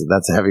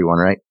 that's a heavy one,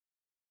 right?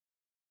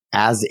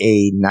 As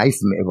a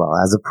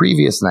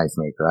previous knife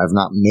maker, I've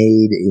not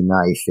made a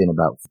knife in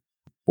about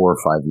 4 or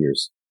 5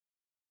 years.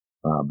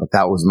 But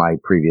that was my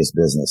previous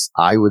business.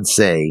 I would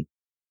say,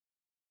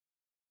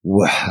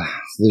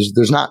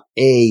 there's not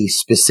a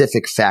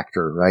specific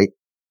factor, right?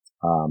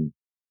 The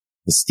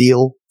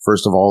steel,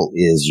 first of all,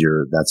 is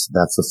that's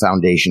the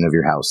foundation of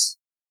your house,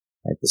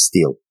 right? The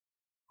steel.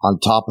 On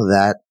top of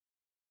that,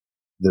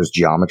 there's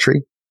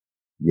geometry.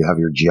 You have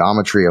your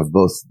geometry of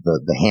both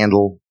the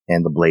handle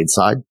and the blade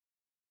side.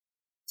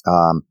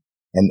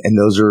 And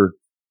those are,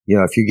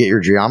 if you get your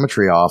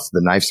geometry off,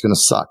 the knife's going to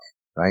suck,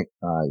 right?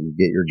 You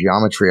get your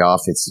geometry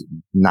off, it's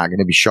not going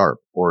to be sharp,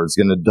 or it's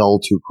going to dull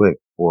too quick,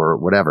 or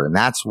whatever. And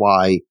that's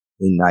why a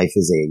knife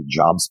is a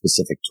job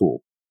specific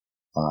tool.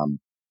 And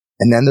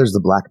then there's the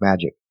black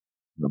magic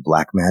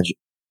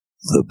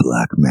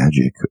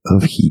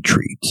of heat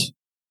treat.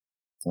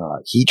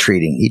 Heat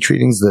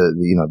treating's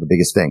the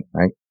biggest thing,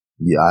 right?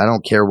 Yeah, I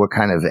don't care what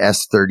kind of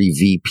S30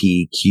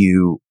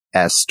 VPQ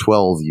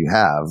S12 you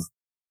have.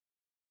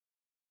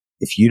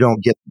 If you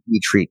don't get the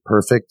heat treat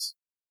perfect,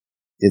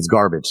 it's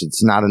garbage.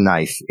 It's not a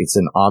knife. It's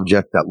an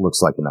object that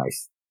looks like a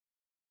knife.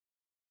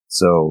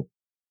 So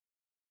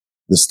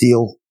the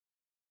steel,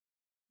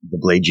 the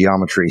blade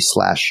geometry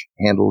 /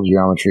 handle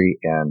geometry,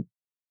 and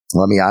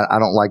I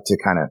don't like to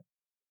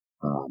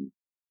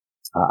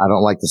I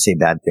don't like to say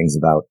bad things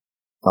about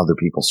other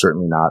people,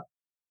 certainly not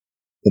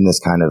in this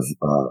kind of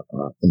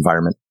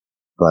environment,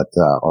 but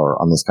or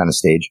on this kind of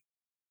stage.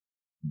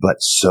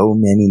 But so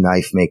many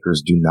knife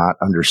makers do not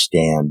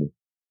understand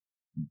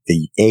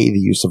the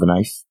use of a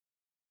knife.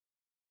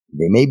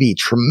 They may be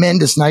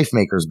tremendous knife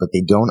makers, but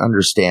they don't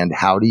understand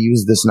how to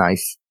use this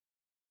knife,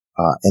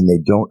 and they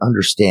don't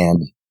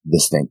understand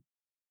this thing.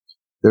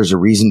 There's a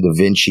reason Da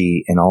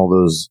Vinci and all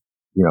those,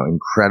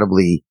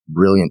 incredibly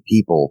brilliant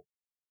people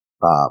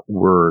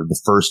were the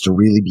first to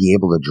really be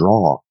able to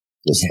draw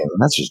this thing. And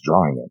that's just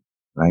drawing it,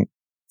 right?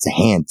 It's a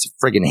hand. It's a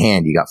friggin'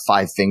 hand. You got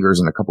 5 fingers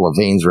and a couple of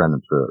veins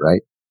running through it,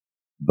 right?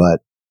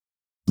 But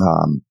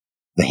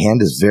the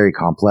hand is very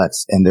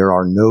complex, and there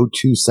are no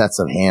 2 sets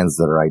of hands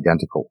that are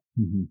identical.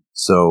 Mm-hmm.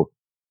 So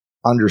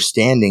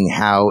understanding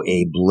how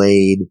a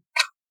blade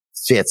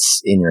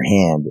fits in your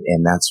hand,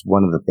 and that's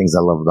one of the things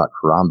I love about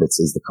karambits,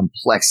 is the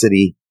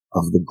complexity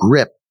of the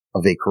grip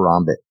of a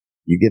karambit.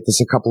 You get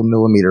this a couple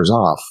millimeters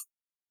off,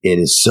 it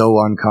is so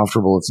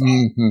uncomfortable. It's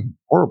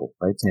horrible,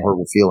 right? It's a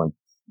horrible feeling.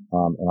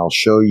 And I'll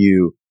show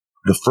you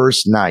the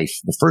first knife,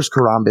 the first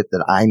karambit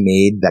that I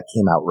made that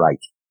came out right,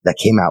 that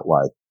came out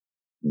like,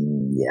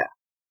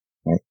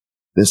 right?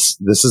 This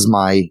is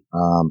my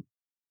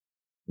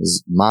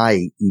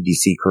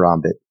EDC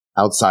karambit.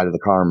 outside of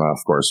the Karma, of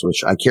course,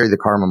 which I carry the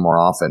Karma more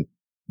often.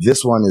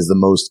 This one is the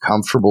most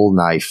comfortable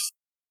knife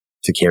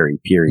to carry,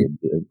 period.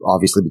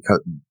 Obviously,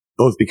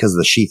 because of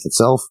the sheath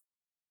itself.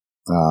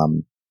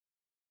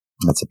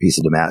 That's a piece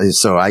of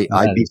Damascus. So I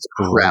beat the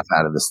crap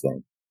out of this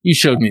thing. You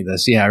showed me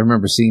this. Yeah, I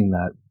remember seeing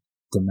that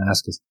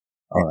Damascus.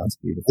 Oh, that's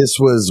beautiful. This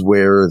was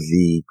where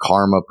the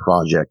Karma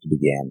project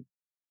began.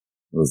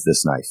 It was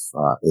this knife.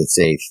 It's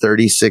a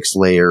 36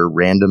 layer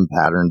random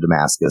pattern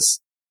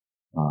Damascus,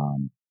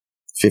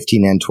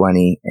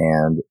 15N20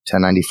 and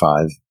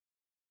 1095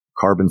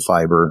 carbon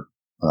fiber,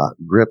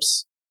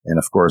 grips. And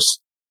of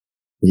course,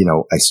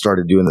 I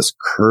started doing this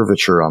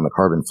curvature on the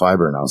carbon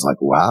fiber and I was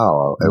like,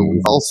 wow,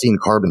 we've all seen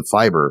carbon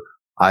fiber.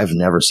 I've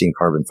never seen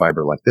carbon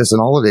fiber like this. And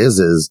all it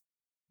is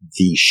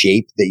the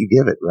shape that you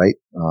give it, right?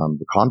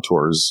 The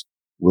contours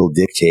will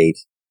dictate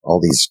all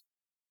these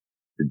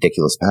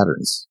ridiculous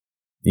patterns.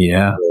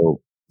 Yeah.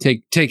 So,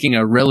 taking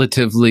a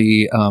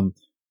relatively, a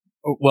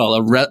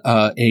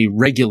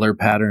regular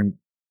pattern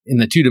in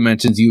the 2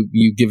 dimensions,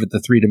 you give it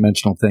the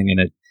 3-dimensional thing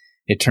and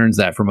it turns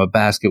that from a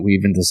basket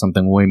weave into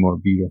something way more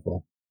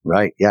beautiful.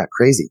 Right. Yeah.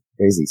 Crazy.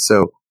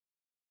 So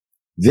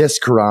this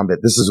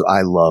karambit,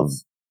 I love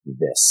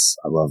this.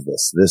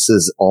 This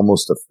is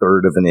almost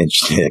 1/3 of an inch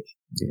thick.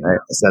 Yeah. Right?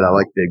 I said I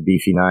like big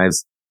beefy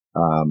knives.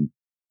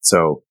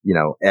 So,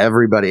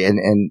 everybody and,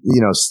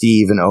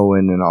 Steve and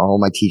Owen and all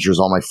my teachers,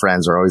 all my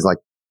friends are always like,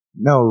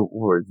 no,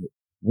 we're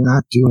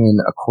not doing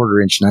a 1/4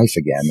 inch knife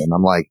again. And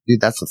I'm like, dude,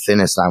 that's the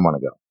thinnest I want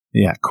to go.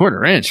 Yeah.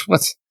 1/4 inch.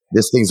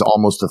 This thing's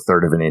almost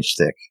 1/3 of an inch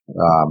thick.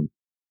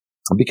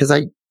 Because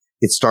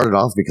it started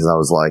off because I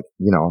was like,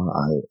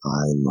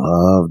 I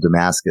love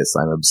Damascus.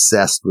 I'm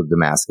obsessed with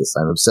Damascus.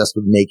 I'm obsessed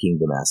with making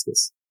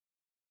Damascus.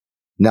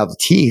 Now the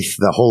teeth,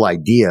 the whole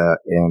idea,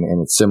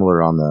 and it's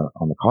similar on the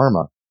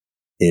Karma,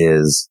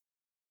 is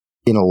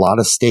in a lot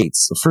of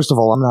states. First of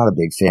all, I'm not a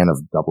big fan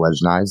of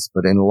double-edged knives,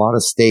 but in a lot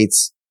of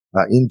states,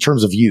 in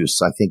terms of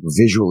use, I think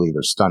visually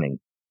they're stunning.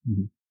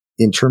 Mm-hmm.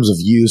 In terms of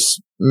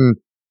use,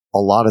 a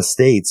lot of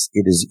states,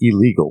 it is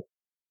illegal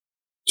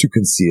to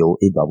conceal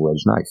a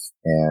double-edged knife.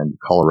 And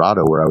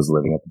Colorado, where I was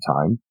living at the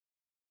time,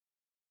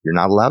 you're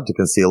not allowed to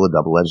conceal a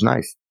double-edged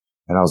knife.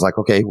 And I was like,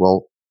 okay,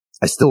 well,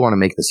 I still want to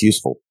make this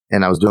useful.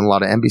 And I was doing a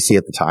lot of NBC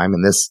at the time,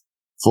 and this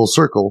full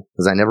circle,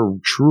 because I never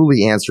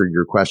truly answered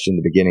your question in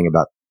the beginning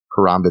about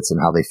karambits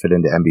and how they fit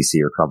into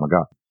NBC or Krav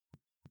Maga.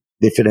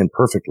 They fit in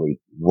perfectly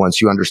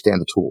once you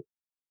understand the tool.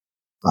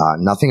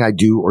 Nothing I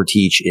do or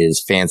teach is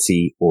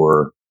fancy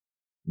or,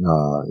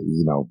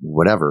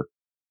 whatever.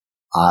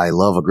 I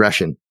love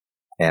aggression.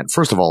 And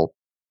first of all,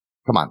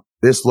 come on,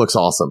 this looks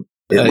awesome.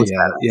 It looks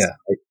badass. Yeah.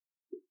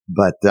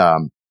 But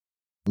the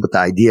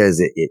idea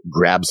is it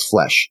grabs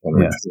flesh and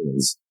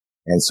retains.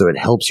 And so it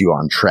helps you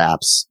on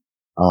traps.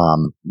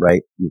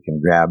 Right? You can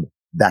grab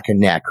back of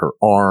neck or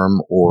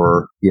arm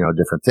or,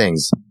 different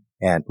things.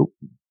 And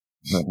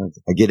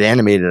I get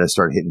animated. I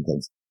start hitting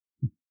things.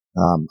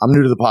 I'm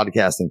new to the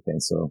podcasting thing.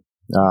 So,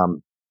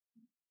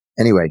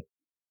 anyway,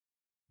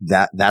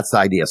 that's the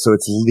idea. So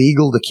it's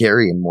legal to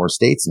carry in more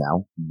states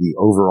now. The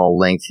overall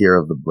length here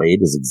of the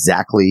blade is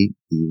exactly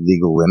the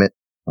legal limit,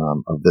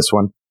 of this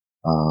one.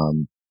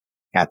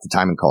 At the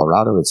time in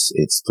Colorado,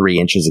 it's 3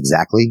 inches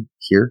exactly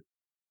here.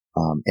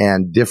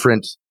 And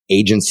different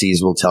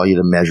agencies will tell you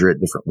to measure it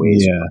different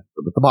ways. Yeah.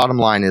 But the bottom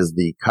line is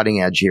the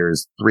cutting edge here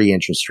is 3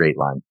 inches straight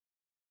line.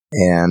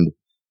 And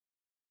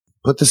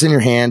put this in your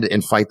hand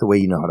and fight the way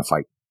you know how to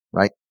fight,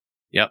 right?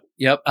 Yep.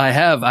 I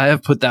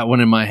have put that one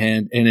in my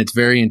hand and it's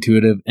very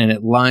intuitive and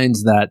it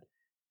lines that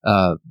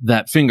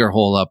finger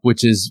hole up,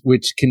 which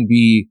can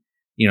be,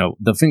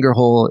 the finger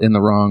hole in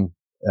the wrong,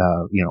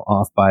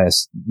 off by a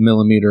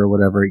millimeter or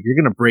whatever. You're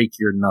going to break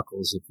your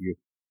knuckles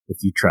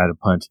if you try to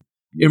punch.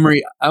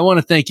 Imri, I want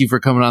to thank you for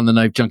coming on the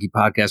Knife Junkie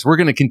podcast. We're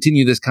going to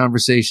continue this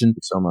conversation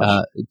so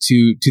much.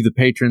 To the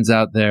patrons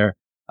out there.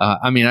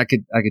 I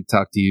could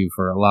talk to you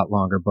for a lot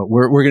longer, but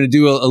we're going to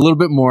do a little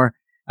bit more.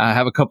 I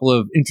have a couple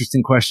of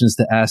interesting questions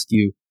to ask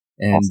you,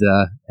 and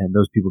awesome. And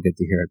those people get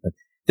to hear it. But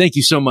thank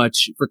you so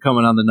much for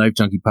coming on the Knife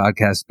Junkie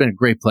podcast. It's been a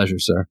great pleasure,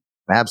 sir.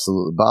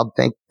 Absolutely, Bob.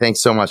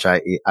 Thanks so much.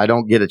 I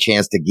don't get a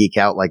chance to geek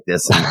out like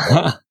this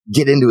and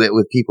get into it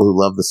with people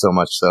who love this so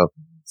much. So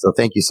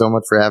thank you so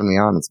much for having me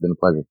on. It's been a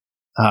pleasure.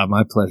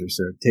 My pleasure,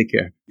 sir. Take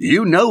care.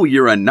 You know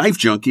you're a knife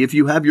junkie if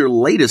you have your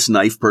latest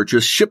knife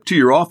purchase shipped to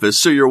your office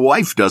so your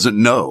wife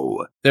doesn't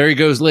know. There he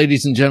goes,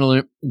 ladies and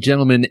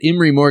gentlemen.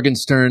 Imri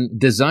Morgenstern,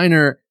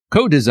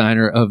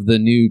 co-designer of the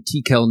new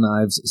T-Kel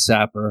Knives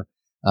Zapper,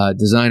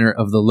 designer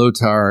of the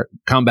Lotar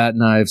combat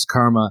knives,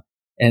 Karma,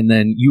 and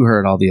then you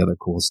heard all the other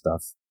cool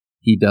stuff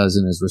he does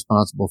and is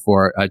responsible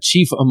for.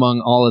 Chief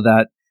among all of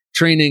that,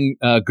 training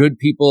good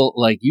people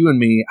like you and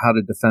me how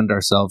to defend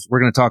ourselves.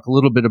 We're going to talk a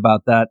little bit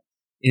about that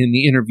in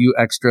the interview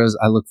extras.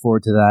 I look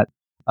forward to that.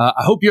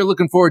 I hope you're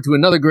looking forward to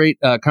another great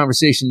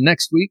conversation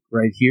next week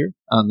right here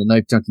on the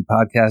Knife Junkie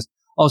podcast.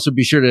 Also,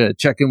 be sure to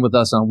check in with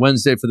us on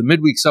Wednesday for the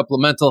midweek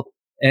supplemental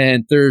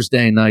and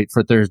Thursday night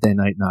for Thursday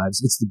Night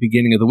Knives. It's the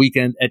beginning of the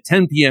weekend at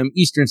 10 p.m.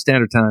 Eastern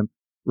Standard Time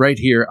right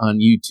here on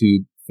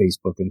YouTube,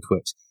 Facebook, and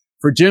Twitch.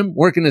 For Jim,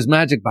 working his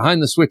magic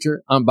behind the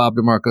switcher, I'm Bob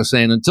DeMarco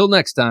saying until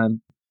next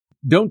time,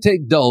 don't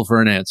take dull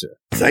for an answer.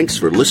 Thanks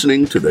for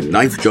listening to the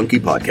Knife Junkie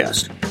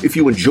podcast. If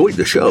you enjoyed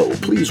the show,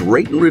 please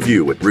rate and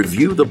review at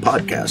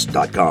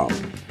reviewthepodcast.com.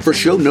 For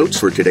show notes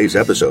for today's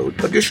episode,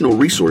 additional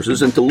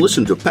resources, and to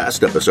listen to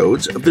past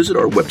episodes, visit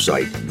our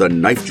website,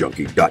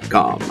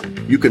 thenifejunkie.com.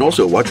 You can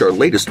also watch our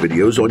latest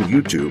videos on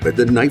YouTube at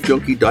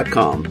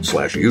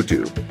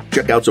thenifejunkie.com/YouTube.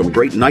 Check out some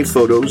great knife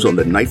photos on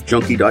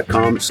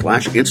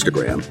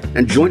thenifejunkie.com/Instagram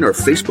and join our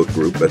Facebook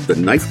group at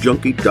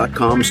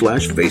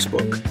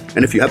thenifejunkie.com/Facebook.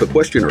 And if you have a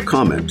question or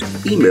comment,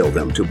 email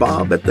them to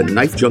Bob at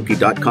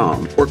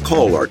thenifejunkie.com or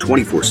call our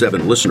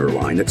 24/7 listener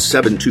line at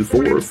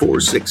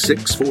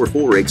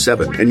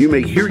 724-466-4487, and you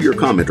may hear your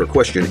comment or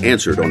question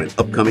answered on an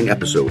upcoming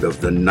episode of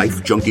the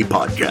Knife Junkie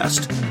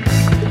podcast.